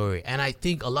doubt his story? And I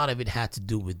think a lot of it had to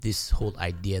do with this whole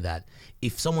idea that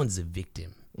if someone's a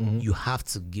victim, you have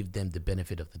to give them the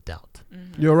benefit of the doubt.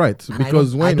 You're right, and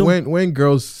because when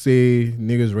girls say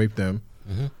niggas rape them,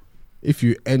 if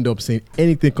you end up saying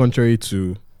anything contrary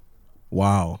to,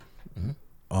 wow,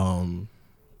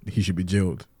 he should be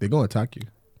jailed, they're gonna attack you.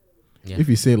 Yeah. If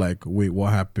you say like, wait,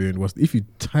 what happened? If you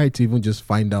try to even just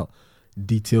find out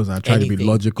details and try to be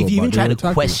logical, if you even try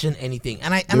to question anything,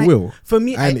 they will. For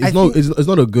me, and it's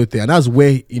not a good thing, and that's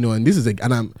where and this is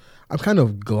and I'm kind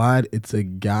of glad it's a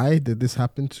guy that this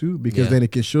happened to, because then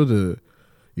it can show that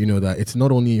it's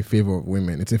not only in favor of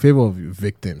women, it's in favor of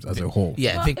victims as a whole.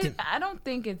 Yeah, I don't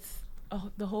think it's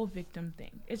the whole victim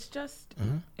thing. It's just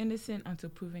innocent until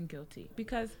proven guilty,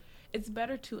 because it's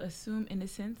better to assume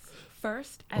innocence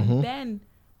first and then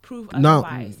prove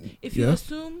otherwise. If you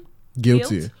assume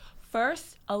guilt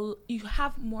first, you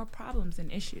have more problems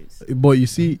and issues. But you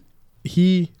see,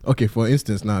 for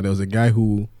instance, now there was a guy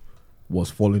who was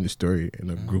following the story in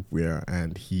a group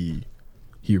and he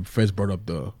first brought up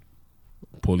the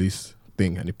police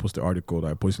thing, and he posted the article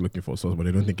that police are looking for source, but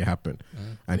they don't think it happened.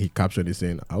 And he captured it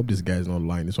saying, I hope this guy is not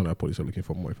lying. This one that police are looking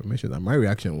for more information. And my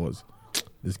reaction was,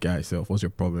 this guy himself, what's your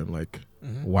problem? Like,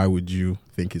 why would you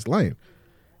think he's lying?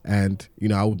 And,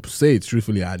 I would say it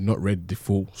truthfully, I had not read the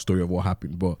full story of what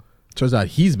happened, but it turns out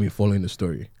he's been following the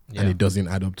story. and it doesn't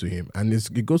add up to him. And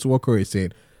it goes to what Corey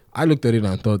said. I looked at it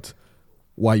and thought,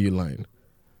 why are you lying?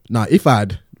 Now, if I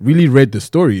had really read the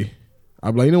story,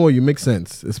 I'd be like, you know what, you make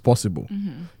sense. It's possible.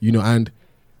 You know, and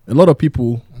a lot of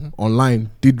people online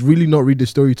did really not read the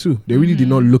story too. They really did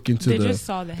not look into They just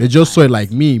saw the They just saw it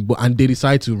like me, and they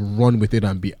decide to run with it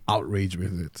and be outraged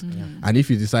with it. And if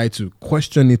you decide to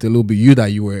question it a little bit,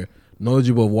 you were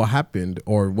knowledgeable of what happened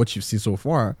or what you've seen so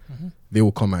far, they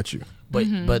will come at you. But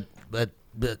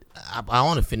I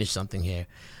want to finish something here.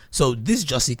 So this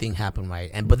Jussie thing happened,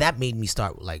 right? But that made me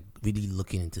start like really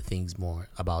looking into things more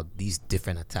about these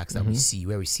different attacks that we see,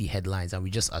 where we see headlines and we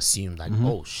just assume like,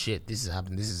 oh shit, this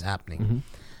is happening.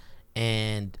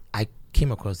 And I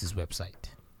came across this website,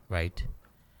 right?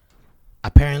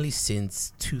 Apparently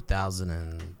since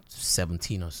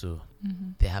 2017 or so,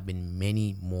 there have been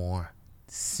many more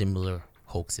similar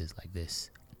hoaxes like this.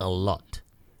 A lot.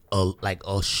 Like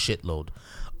a shitload.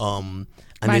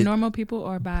 By normal people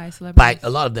or by celebrities? By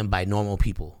a lot of them by normal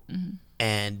people.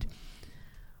 And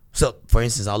so, for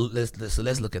instance,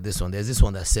 let's look at this one. There's this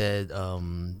one that said,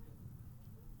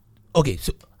 okay,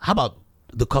 so how about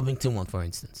the Covington one, for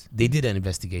instance? They did an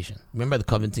investigation. Remember the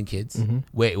Covington kids,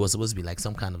 where it was supposed to be like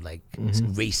some kind of like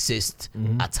racist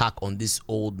attack on this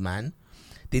old man?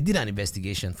 They did an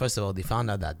investigation. First of all, they found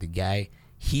out that the guy,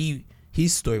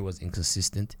 his story was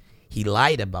inconsistent. He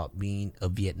lied about being a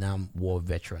Vietnam War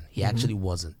veteran. He actually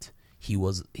wasn't. He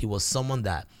was someone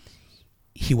that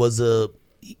he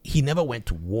never went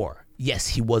to war. Yes,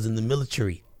 he was in the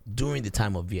military during the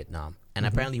time of Vietnam, and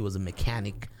apparently he was a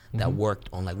mechanic that worked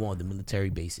on like one of the military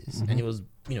bases, and he was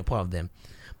part of them.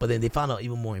 But then they found out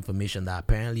even more information that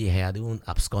apparently he had even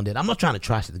absconded. I'm not trying to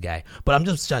trash the guy, but I'm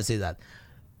just trying to say that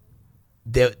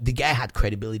the guy had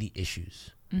credibility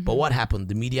issues. But what happened?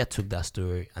 The media took that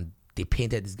story and they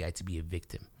painted this guy to be a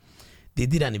victim. They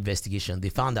did an investigation. They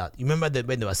found out. You remember that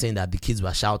when they were saying that the kids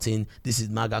were shouting, "This is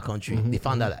MAGA country." They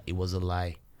found out that it was a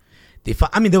lie.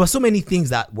 There were so many things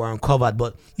that were uncovered,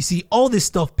 but you see, all this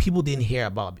stuff people didn't hear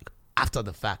about after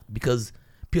the fact because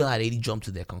people had already jumped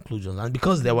to their conclusions, and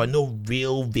because there were no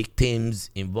real victims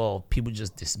involved, people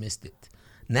just dismissed it.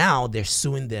 Now they're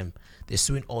suing them. They're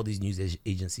suing all these news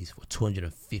agencies for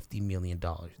 $250 million.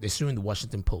 They're suing the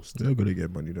Washington Post. They're going to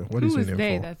get money though. What Who is is it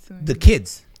they for? that's suing The them?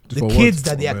 kids. The For kids what?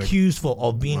 that they My bag. accused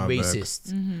of being My bag.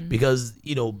 racist. Because,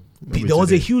 there Maybe was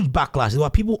a today. huge backlash. There were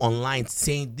people online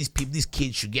saying these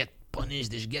kids should get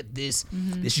punished. They should get this.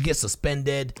 They should get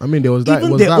suspended. I mean, there was that.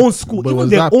 Even was their that, own school. But Even was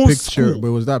their that own picture? school. But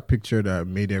it was that picture that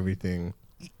made everything.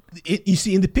 You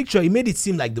see, in the picture, it made it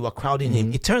seem like they were crowding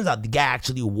him. It turns out the guy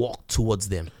actually walked towards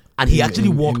them. And he actually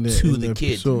walked to the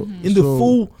kid. In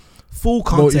the full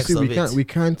context you see, of it. We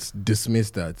can't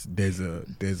dismiss that there's a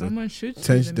Someone should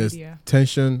sue the there's media.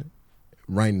 tension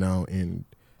right now in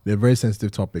they're very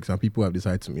sensitive topics, and people have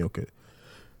decided to me, okay.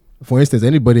 For instance,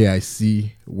 anybody I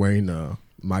see wearing a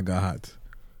MAGA hat,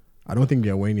 I don't think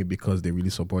they're wearing it because they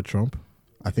really support Trump.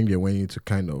 I think they're wearing it to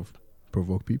kind of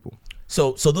provoke people.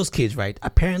 So those kids, right?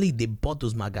 Apparently, they bought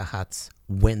those MAGA hats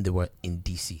when they were in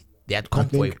DC. They had come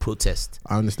for a protest.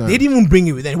 I understand. They didn't even bring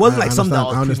it with them. It wasn't like something that I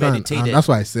was understand. premeditated. And that's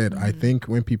why I said I think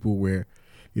when people were,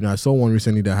 I saw one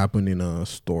recently that happened in a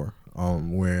store,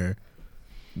 where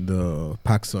the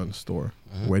PacSun store,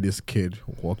 where this kid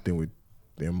walked in with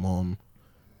their mom,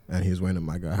 and he's wearing a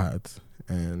MAGA hat,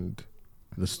 and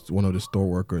one of the store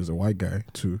workers, a white guy,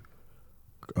 too,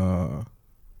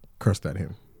 cursed at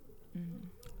him,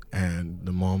 and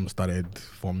the mom started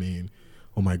forming,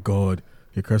 "Oh my God,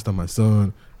 he cursed at my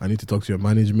son. I need to talk to your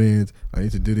management. I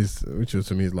need to do this," which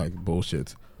to me is like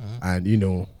bullshit. And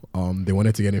they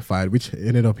wanted to get him fired, which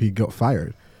ended up he got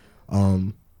fired.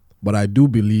 But I do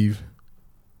believe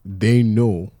they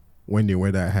know when they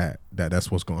wear that hat that's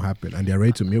what's going to happen, and they're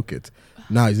ready to milk it.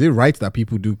 Now, is it right that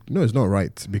people do? No, it's not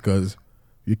right, because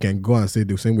you can go and say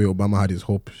the same way Obama had his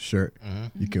Hope shirt,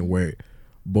 you can wear it.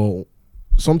 But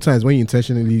sometimes when you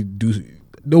intentionally do,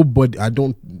 I've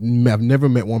never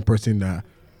met one person that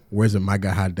wears a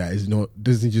MAGA hat that is not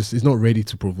ready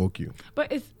to provoke you.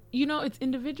 But it's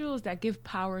individuals that give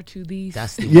power to these.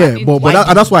 That's the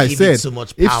that's why I said so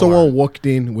much if power? someone walked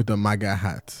in with a MAGA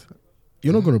hat,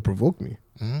 you're not going to provoke me.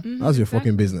 That's your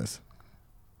fucking business.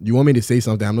 You want me to say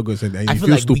something? I'm not going to say that. I You feel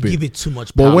feel like stupid. we give it too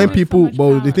much power. But when So people, much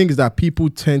but the power. thing is that people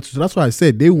tend to. So that's why I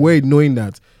said they were knowing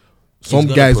that some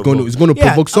gonna guy is provoke. going to Yeah,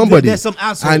 provoke somebody. there's some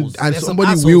assholes. and There's some somebody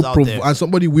assholes will out provoke, there. and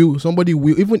somebody will.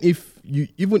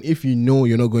 Even if you know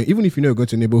you're not going, even if you know you're going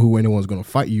to a neighborhood where anyone's going to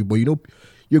fight you, but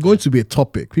you're going to be a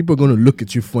topic. People are going to look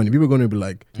at you funny. People are going to be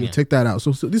like, take that out.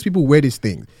 So these people wear these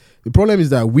things. The problem is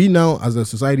that we now, as a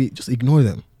society, just ignore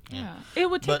them. Yeah, it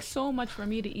would take But- so much for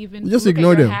me to even Just look at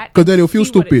ignore your them hat because and then they'll feel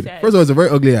see what it stupid. says. First of all, it's a very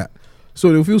ugly hat,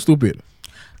 so they'll feel stupid.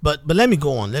 But let me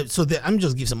go on. I'm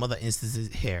just give some other instances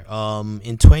here.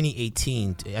 In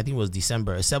 2018, I think it was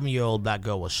December, a 7-year-old black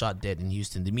girl was shot dead in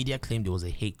Houston. The media claimed it was a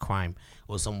hate crime.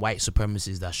 It was some white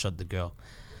supremacists that shot the girl.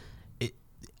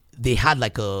 They had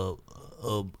like a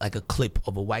clip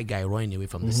of a white guy running away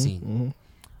from the scene.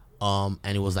 And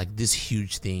it was like this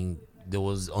huge thing. There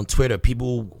was on Twitter,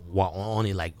 people were on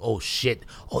it like, oh shit,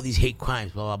 all these hate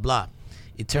crimes, blah blah blah.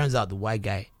 It turns out the white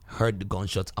guy heard the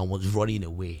gunshots and was running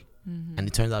away. And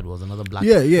it turns out it was another black.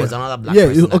 Was another black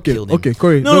person that killed him. Okay,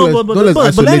 Corey. No, but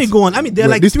let me go on. I mean, there are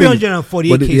like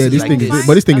 348 cases this like thing, this.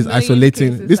 but this thing is A million isolating.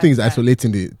 cases This thing is like that.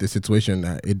 isolating the situation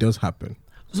that it does happen.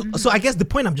 So I guess the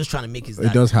point I'm just trying to make is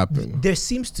that It does happen. there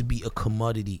seems to be a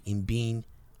commodity in being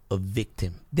a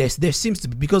victim. There seems to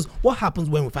be, because what happens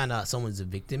when we find out someone's a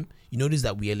victim? You notice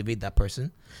that we elevate that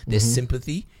person. There's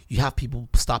sympathy. You have people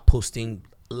start posting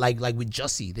like with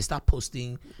Jussie. They start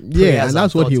posting. Yeah, and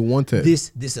that's what he thoughts, wanted.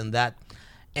 This and that.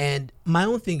 And my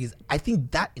own thing is, I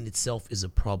think that in itself is a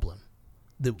problem.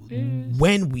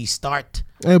 When we start,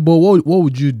 But what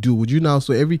would you do? Would you now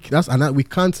we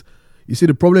can't. You see,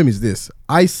 the problem is this.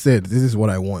 I said this is what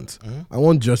I want. I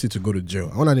want Jussie to go to jail.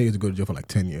 I want that nigga to go to jail for like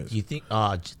 10 years. you think,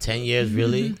 10 years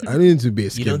really? I need him to be a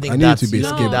You don't scapegoat. think I need him to that's- be a no,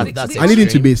 scapegoat. that's I need him to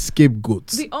extreme. be a scapegoat.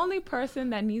 The only person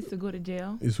that needs to go to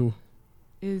jail Is who?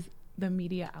 is the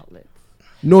media outlets.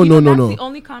 No. That's the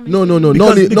only comment. No. Because-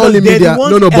 Not only because they're media. the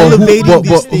ones But elevating who?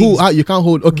 these But who? things. You can't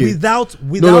hold. Okay. Without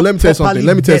No. Let me tell you something.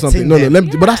 Let me tell you something. No. properly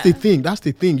vetting But that's the Yeah. thing. That's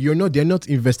the thing. They're not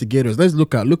investigators. Let's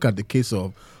look at the case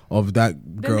of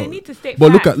that girl. they need to state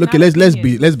But facts, look. not Let's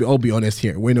opinions. be all be honest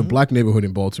here. We're in a black neighborhood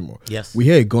in Baltimore. Yes. We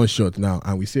hear a gunshot now,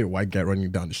 and we see a white guy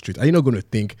running down the street. Are you not going to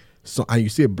think? So, and you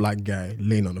see a black guy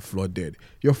laying on the floor dead.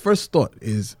 Your first thought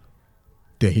is,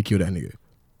 "Then he killed that nigga."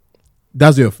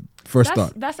 That's your first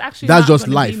thought. That's actually That's not just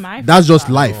gonna life. be my That's first just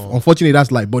thought. life. Unfortunately,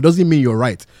 that's life. But doesn't mean you're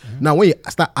right. Now, when you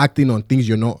start acting on things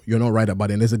you're not right about,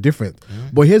 then there's a difference.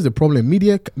 But here's the problem: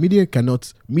 media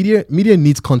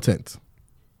needs content.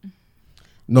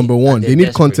 Number one, And they they're need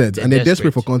desperate. content, and they're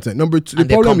desperate for content. Number two, the And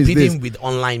they're problem is this: competing with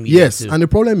online media yes, too. and the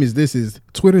problem is this: is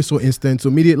Twitter is so instant, so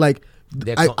media like.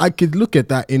 They're I could look at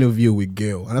that interview with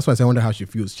Gail, and that's why I wonder how she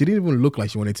feels. She didn't even look like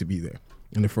she wanted to be there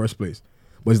in the first place.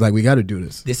 But it's like, we got to do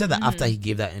this. They said that after he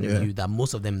gave that interview, that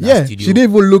most of them in that Yeah, studio, she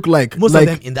didn't even look like most like,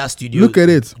 of them in that studio, Look at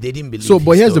it. They didn't believe. So,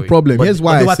 but his here's the story. problem. But- Here's but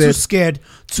why they I were said too scared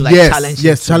to like challenge. him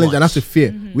yes, too challenge, and much. that's the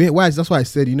fear. That's why I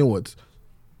said, you know what?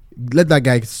 Let that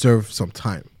guy serve some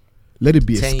time. Let it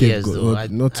be a 10 years, scapegoat. though. Well,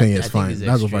 not 10 I years, think fine. it's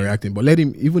That's extreme. overreacting. But let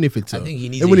him, even if it's I think he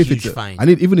needs even a if huge it's fine.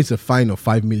 even if it's a fine of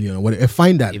 5 million or whatever, a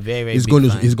fine that A very, very is big going to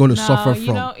fine. is going to No, suffer you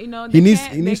from. know, he they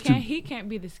needs to. He can't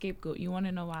be the scapegoat. You want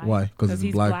to know why? Why? Because he's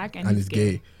it's black and he's it's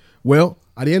gay. Well,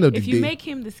 at the end of the If day, you make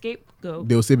him the scapegoat,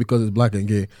 they'll say because it's black and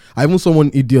gay. I even saw one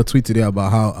idiot tweet today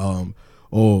about how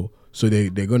so they're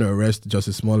gonna arrest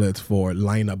Justice Smollett for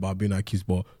lying about being accused,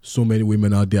 but so many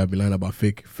women out there have been lying about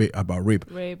fake about rape.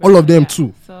 All of them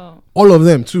too. So All of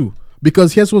them too.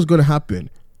 Because here's what's gonna happen.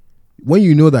 When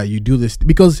you know that you do this,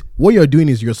 because what you're doing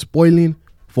is you're spoiling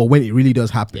for when it really does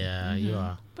happen. Yeah, you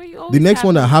are. but you The always next have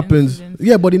one that those happens,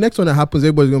 incidents. but the next one that happens,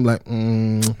 everybody's gonna be like,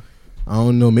 I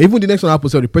don't know. Even the next one that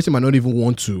happens, so the person might not even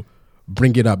want to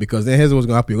bring it up, because then here's what's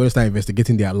gonna happen. You're gonna start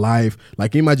investigating their life.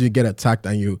 Like, imagine you get attacked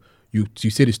and you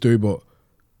say the story, but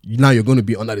now you're gonna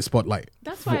be under the spotlight.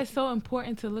 That's why it's so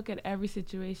important to look at every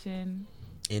situation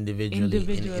Individually.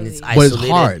 In its But it's isolated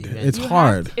hard. event. It's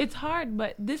hard. It's hard,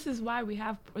 but this is why we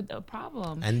have a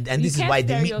problem. And You this is can't why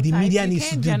the stereotype, media you needs to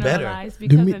can't do better. generalize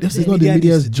because of This is this. not the media needs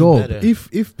media's to do job. better.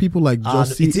 If people like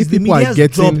Jussie, it is if the people are media's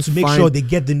getting job to make fined- sure they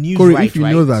get the news Corey, right. if you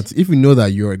right? know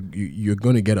that you're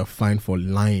going to get a fine for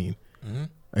lying,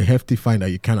 a hefty fine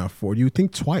that you can't afford, you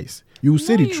think twice. You will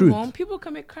say the you truth, won't. People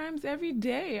commit crimes every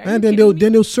day. Are you and then kidding me?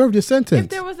 they'll serve the If sentence.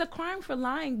 there was a crime for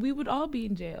lying, we would all be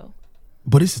in jail.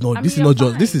 But this is not. I This mean, is not you're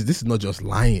just. This fine. is not just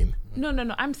lying. No.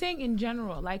 I'm saying in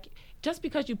general, like just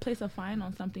because you place a fine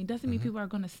on something doesn't mean people are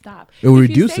going to stop. It will if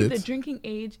reduce you say it. the drinking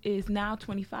age is now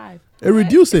 25, It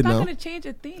reduce it it's now. not going to change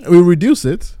a thing. We reduce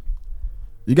it.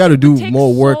 You got to do takes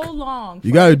more work. so long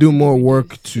You for got to it do to be more work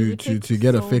reduced. to It would to take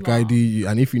get a so fake long. ID.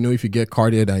 And if you get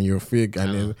carded and you're fake,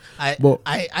 and then, I but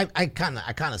kind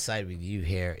of side with you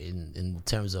here in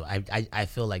terms of I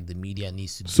feel like the media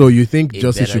needs to. so you think a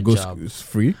justice better should go job.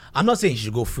 free? I'm not saying he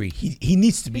should go free. He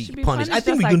needs to be should be punished. I punished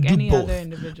think we just can like do any both. other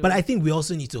individual. But I think we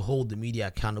also need to hold the media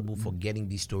accountable for getting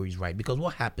these stories right, because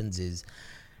what happens is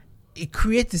it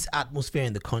creates this atmosphere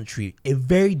in the country, a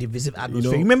very divisive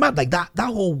atmosphere. Remember, like that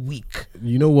whole week,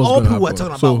 You know all what's going to people happen. were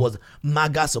talking So- about was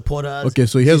MAGA supporters. Okay,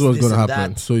 so here's this, what's this going to and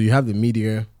happen. that. So you have the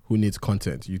media who needs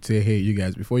content. You say, hey, you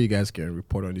guys, before you guys can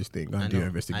report on this thing, go and do your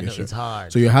investigation. I know, it's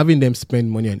hard. So you're having them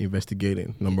spend money on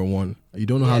investigating. Number one, you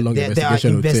don't know how long the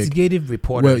investigation will take. Investigative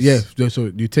reporters. Well, yeah, so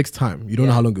it takes time. You don't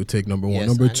know how long it will take. Number one. Yes,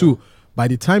 Number two. By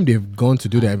the time they've gone to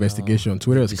do their investigation,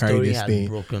 Twitter has carried this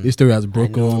thing. This story has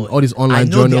broken. All these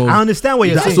online journals. I understand what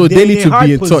you're saying. So they need to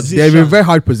be in touch. They're in a very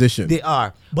hard position. They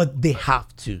are, but they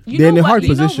have to. They're in a hard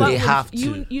position. They have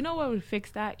to. You know what would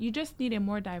fix that? You just need a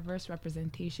more diverse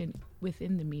representation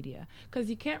within the media, because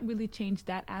you can't really change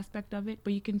that aspect of it,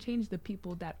 but you can change the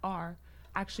people that are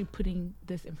actually putting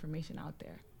this information out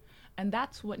there, and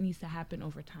that's what needs to happen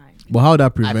over time. But how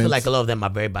that prevents? I feel like a lot of them are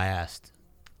very biased.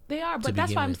 They are, but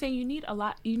that's why I'm saying you need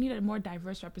a more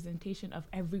diverse representation of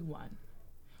everyone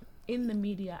in the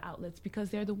media outlets, because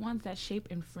they're the ones that shape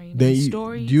and frame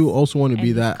stories. Do you also want to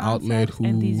be that outlet who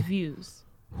and these views?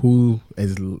 Who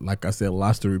is, like I said,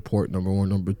 last to report, number one,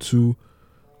 number two.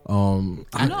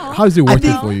 How is it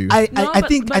working for you? I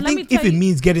think if it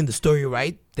means getting the story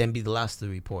right, then be the last to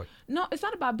report. No, it's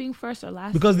not about being first or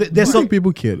last. Because there's some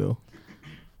people care though.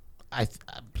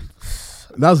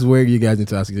 That's where you guys need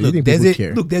to ask. Do you think people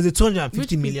care? Look, there's a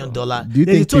 $250 million.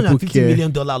 There's a $250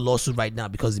 million lawsuit right now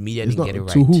because the media didn't get it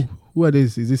right. To who? Who are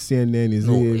these? Is this CNN? Is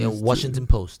it Washington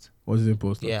Post? Washington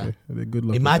Post. Yeah. Okay. Good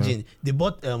luck. Imagine they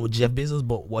bought Jeff Bezos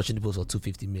bought Washington Post for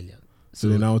 $250 million. So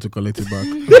they now want to collect it back.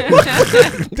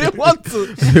 They want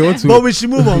to. But we should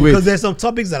move on because there's some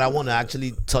topics that I want to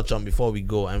actually touch on before we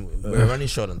go, and we're running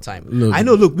short on time. I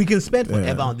know. Look, we can spend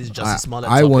forever on this just a smaller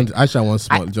topic. I want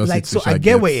small justice. So I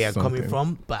get where you're coming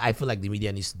from, but I feel like the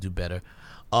media needs to do better.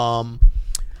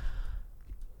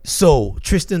 So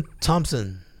Tristan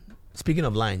Thompson. Speaking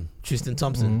of line, Tristan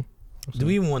Thompson. Do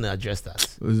we even want to address that?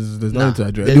 There's nothing to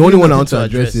address. The only one I want to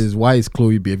address is why is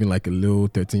Chloe behaving like a little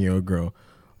 13-year-old girl?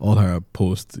 All her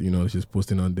posts, she's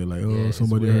posting on there like,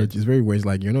 somebody hurt. It's very weird. It's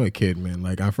like, you're not a kid, man.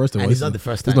 Like, and first of all, it's not the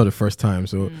first time. It's not the first time.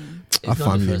 So, our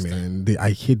family, man,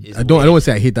 I don't want to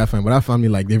say I hate that family, but our family,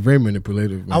 like, they're very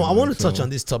manipulative. Man. I want to touch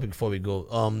on this topic before we go.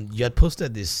 You had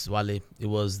posted this, Wale. It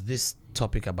was this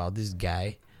topic about this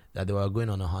guy that they were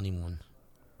going on a honeymoon.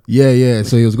 Yeah.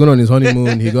 So he was going on his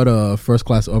honeymoon. He got a first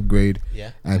class upgrade. Yeah.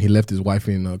 And he left his wife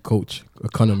in coach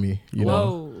economy.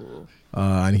 Know.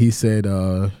 And he said,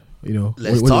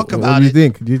 let's talk about it. What do you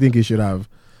think? Do you think he should have?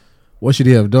 What should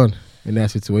he have done in that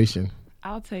situation?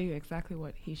 I'll tell you exactly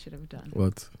what he should have done.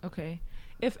 What? Okay.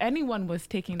 If anyone was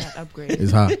taking that upgrade,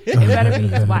 it's her. It better be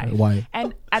his wife. Why?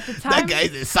 And at the time, that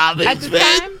guy's a savage,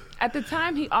 man. At the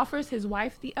time he offers his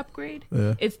wife the upgrade,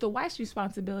 it's the wife's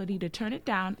responsibility to turn it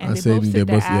down, and they both sit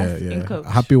their ass in coach.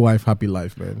 Happy wife, happy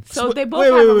life, man. So they both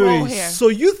have a role here. So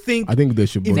you think? I think they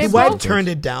should. If his wife turned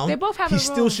it down, they both have he a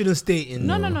still role. shouldn't stay in.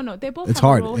 No. They both. It's have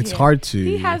hard. A role It's here. hard to.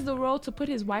 He has the role to put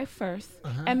his wife first,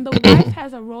 and the wife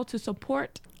has a role to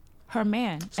support her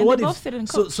man. So and they both sit in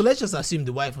coach. So let's just assume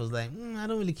the wife was like, I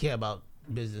don't really care about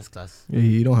business class. Yeah,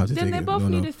 you don't have to then take they it. both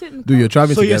need to sit in Dude, you're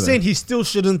traveling so together. You're saying he still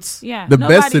shouldn't. Yeah. The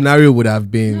best scenario would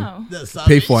have been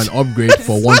pay for an upgrade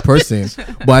for one person.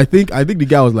 But I think the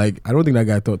guy was like, I don't think that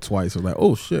guy thought twice. He was like,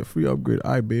 oh shit, free upgrade.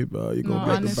 All right, babe, you go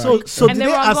back. So did they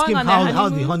ask him how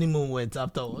the honeymoon went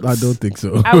afterwards? I don't think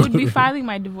so. I would be filing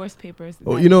my divorce papers.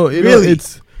 Really?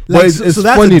 It's. But it's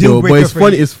funny though. But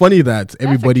it's funny that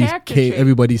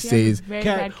everybody says.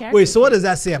 Wait, so what does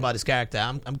that say about his character?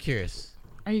 I'm curious.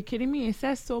 Are you kidding me? It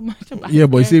says so much about. Yeah,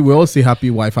 but you see, we all say happy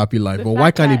wife, happy life. But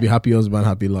why can't it be happy husband,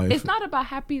 happy life? It's not about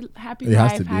happy it wife,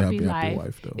 has to be happy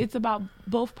life. Though. It's about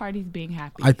both parties being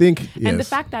happy. I think, yes. And the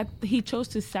fact that he chose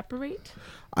to separate.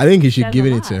 I think he should give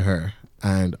it to her,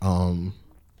 and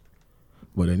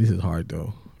but then this is hard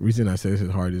though. The reason I say this is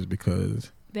hard is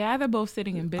because they're either both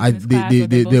sitting in business class or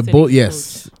they're both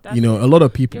yes. A lot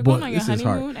of people. You're going on your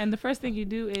honeymoon, and the first thing you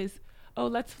do is. Oh,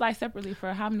 let's fly separately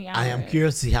for how many hours? I am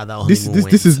curious to see how that honeymoon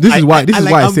this is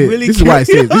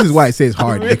why I say it's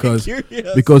hard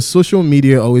because social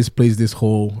media always plays this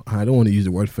whole. I don't want to use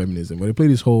the word feminism, but they play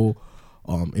this whole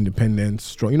independent,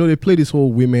 strong. They play this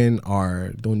whole women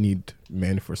don't need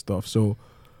men for stuff. So,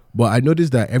 but I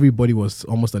noticed that everybody was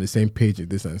almost on the same page with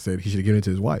this and said he should give it to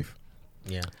his wife.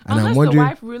 Yeah, and unless I'm wondering the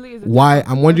wife really is why.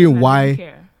 I'm wondering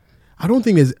why. I don't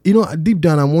think there's, deep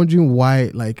down, I'm wondering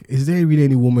why, like, is there really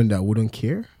any woman that wouldn't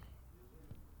care?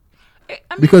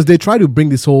 Because they try to bring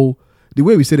this whole, the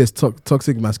way we say there's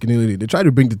toxic masculinity, they try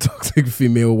to bring the toxic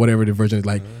female, whatever the version is,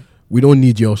 like, we don't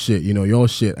need your shit, your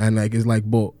shit. And, like, it's like,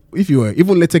 but if you were,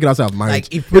 even let's take it outside of marriage,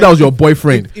 like if that was your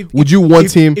boyfriend, would you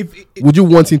want him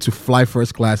to fly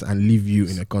first class and leave you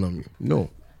in economy? No.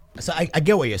 So I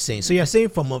get what you're saying. So you're saying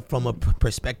from a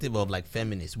perspective of like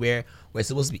feminists, where we're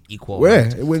supposed to be equal. Where?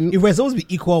 Right? When- if we're supposed to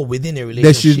be equal within a There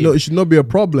relationship, it should not be a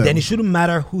problem. then it shouldn't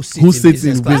matter who sits in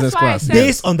business That's why I class. said-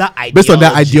 based on that ideology. Based on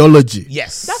that ideology.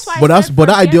 Yes. That's why I But said that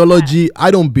forget ideology,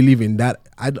 I don't believe in that.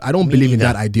 I don't Me believe in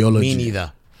neither. that ideology. Me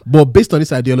neither. But based on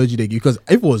this ideology, because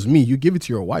if it was me, you give it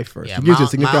to your wife first. Yeah, you give it to your my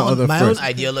significant other own first.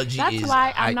 ideology That's is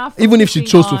why I'm not. Even if she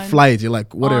focusing chose to on- fly it, you're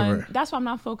like, whatever. That's why I'm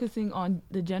not focusing on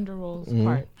the gender roles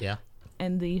part. Yeah.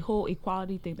 And the whole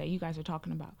equality thing that you guys are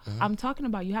talking about. I'm talking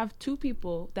about you have two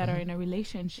people that are in a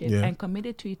relationship Yeah. and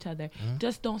committed to each other.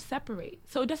 Just don't separate.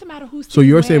 So it doesn't matter who's. So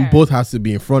you're saying where. both has to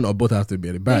be in front or both have to be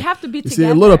at the back? They have to be You see,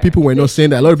 a lot of together. people were They not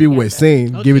saying that. A should lot of be people were together. saying,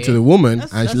 give it to Okay. the woman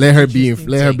That's and an let her be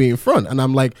interesting in front. And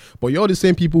I'm like, but you're the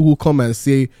same people who come and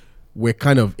say we're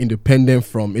kind of independent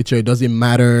from each other. It doesn't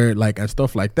matter, like, and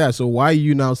stuff like that. So why are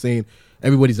you now saying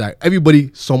everybody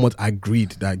somewhat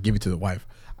agreed that give it to the wife?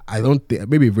 I don't think,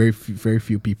 maybe very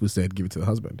few people said give it to the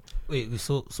husband. Wait,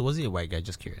 so was he a white guy?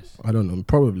 Just curious. I don't know,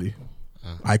 probably.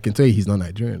 I can tell you he's not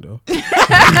Nigerian though.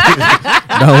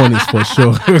 That one is for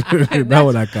sure. That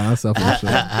one I can answer for sure.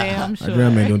 Damn sure.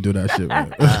 Nigerian men don't do that shit,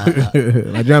 man.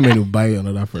 Nigerian men will buy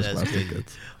another first That's class crazy.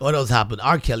 ticket. What else happened?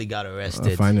 R. Kelly got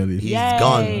arrested. Finally. He's Yay.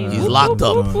 gone. He's Whoop, locked whoop,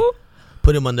 up. whoop, whoop.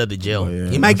 Put him under the jail. Oh, yeah,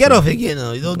 he might that's get it. off again.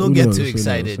 Don't Who get knows, too who knows,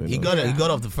 excited. who He knows. got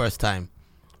off the first time.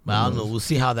 But I don't know. We'll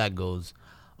see how that goes.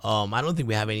 I don't think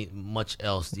we have much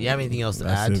else. Do you have anything else to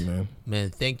That's add? it, man.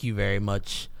 Thank you very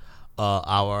much,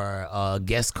 our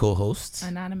guest co-host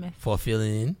Anonymous. for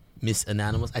filling in, Miss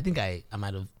Anonymous. I think I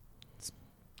might have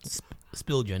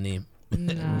spilled your name.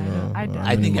 No, I don't.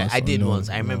 I think Anonymous, I did no, once.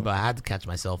 I no. remember I had to catch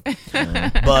myself.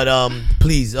 But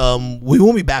please, we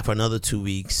won't be back for another 2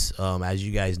 weeks. As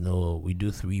you guys know, we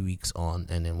do 3 weeks on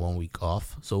and then 1 week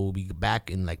off. So we'll be back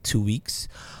in like 2 weeks.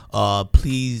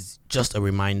 Please, just a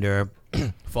reminder,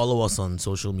 follow us on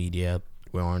social media.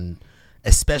 We're on,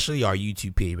 especially our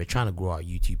YouTube page. We're trying to grow our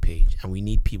YouTube page, and we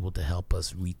need people to help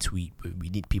us retweet. We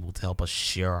need people to help us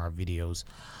share our videos.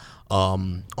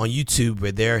 On YouTube,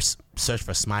 we're there. Search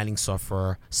for Smiling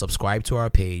Sufferer. Subscribe to our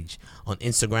page. On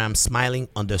Instagram,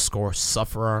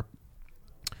 smiling_sufferer.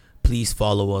 Please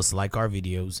follow us, like our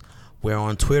videos. We're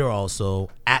on Twitter also,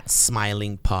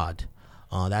 @smilingpod.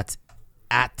 That's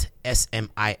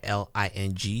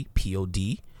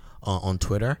 @SMILINGPOD on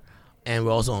Twitter. And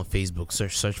we're also on Facebook.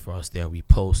 Search for us there. We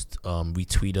post,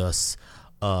 retweet us,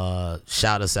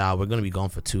 shout us out. We're going to be gone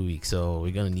for 2 weeks, so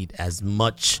we're going to need as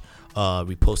much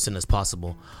reposting as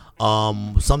possible.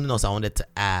 Something else I wanted to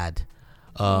add.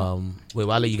 Wait,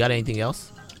 Wale, you got anything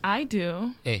else? I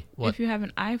do. Hey, what? If you have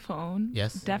an iPhone,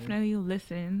 Yes. definitely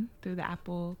listen through the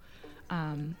Apple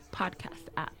podcast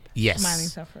app. Yes. Smiling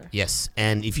Sufferer. Yes.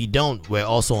 And if you don't, we're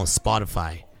also on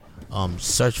Spotify.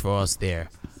 Search for us there.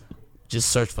 Just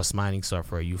search for Smiling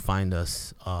Sufferer. You find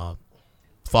us.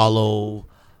 Follow,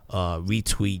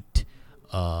 retweet,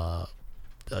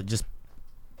 just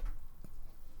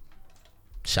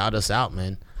shout us out,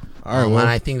 man. All right, And well,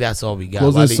 I think that's all we got.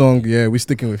 closing Wale- song, yeah, we're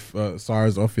sticking with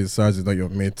SARS Office. SARS is not your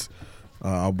mate.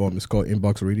 Album is called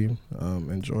Inbox Reading.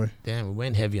 Enjoy. Damn, we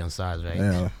went heavy on SARS, right?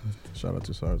 Yeah, shout out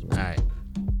to SARS, man. All right.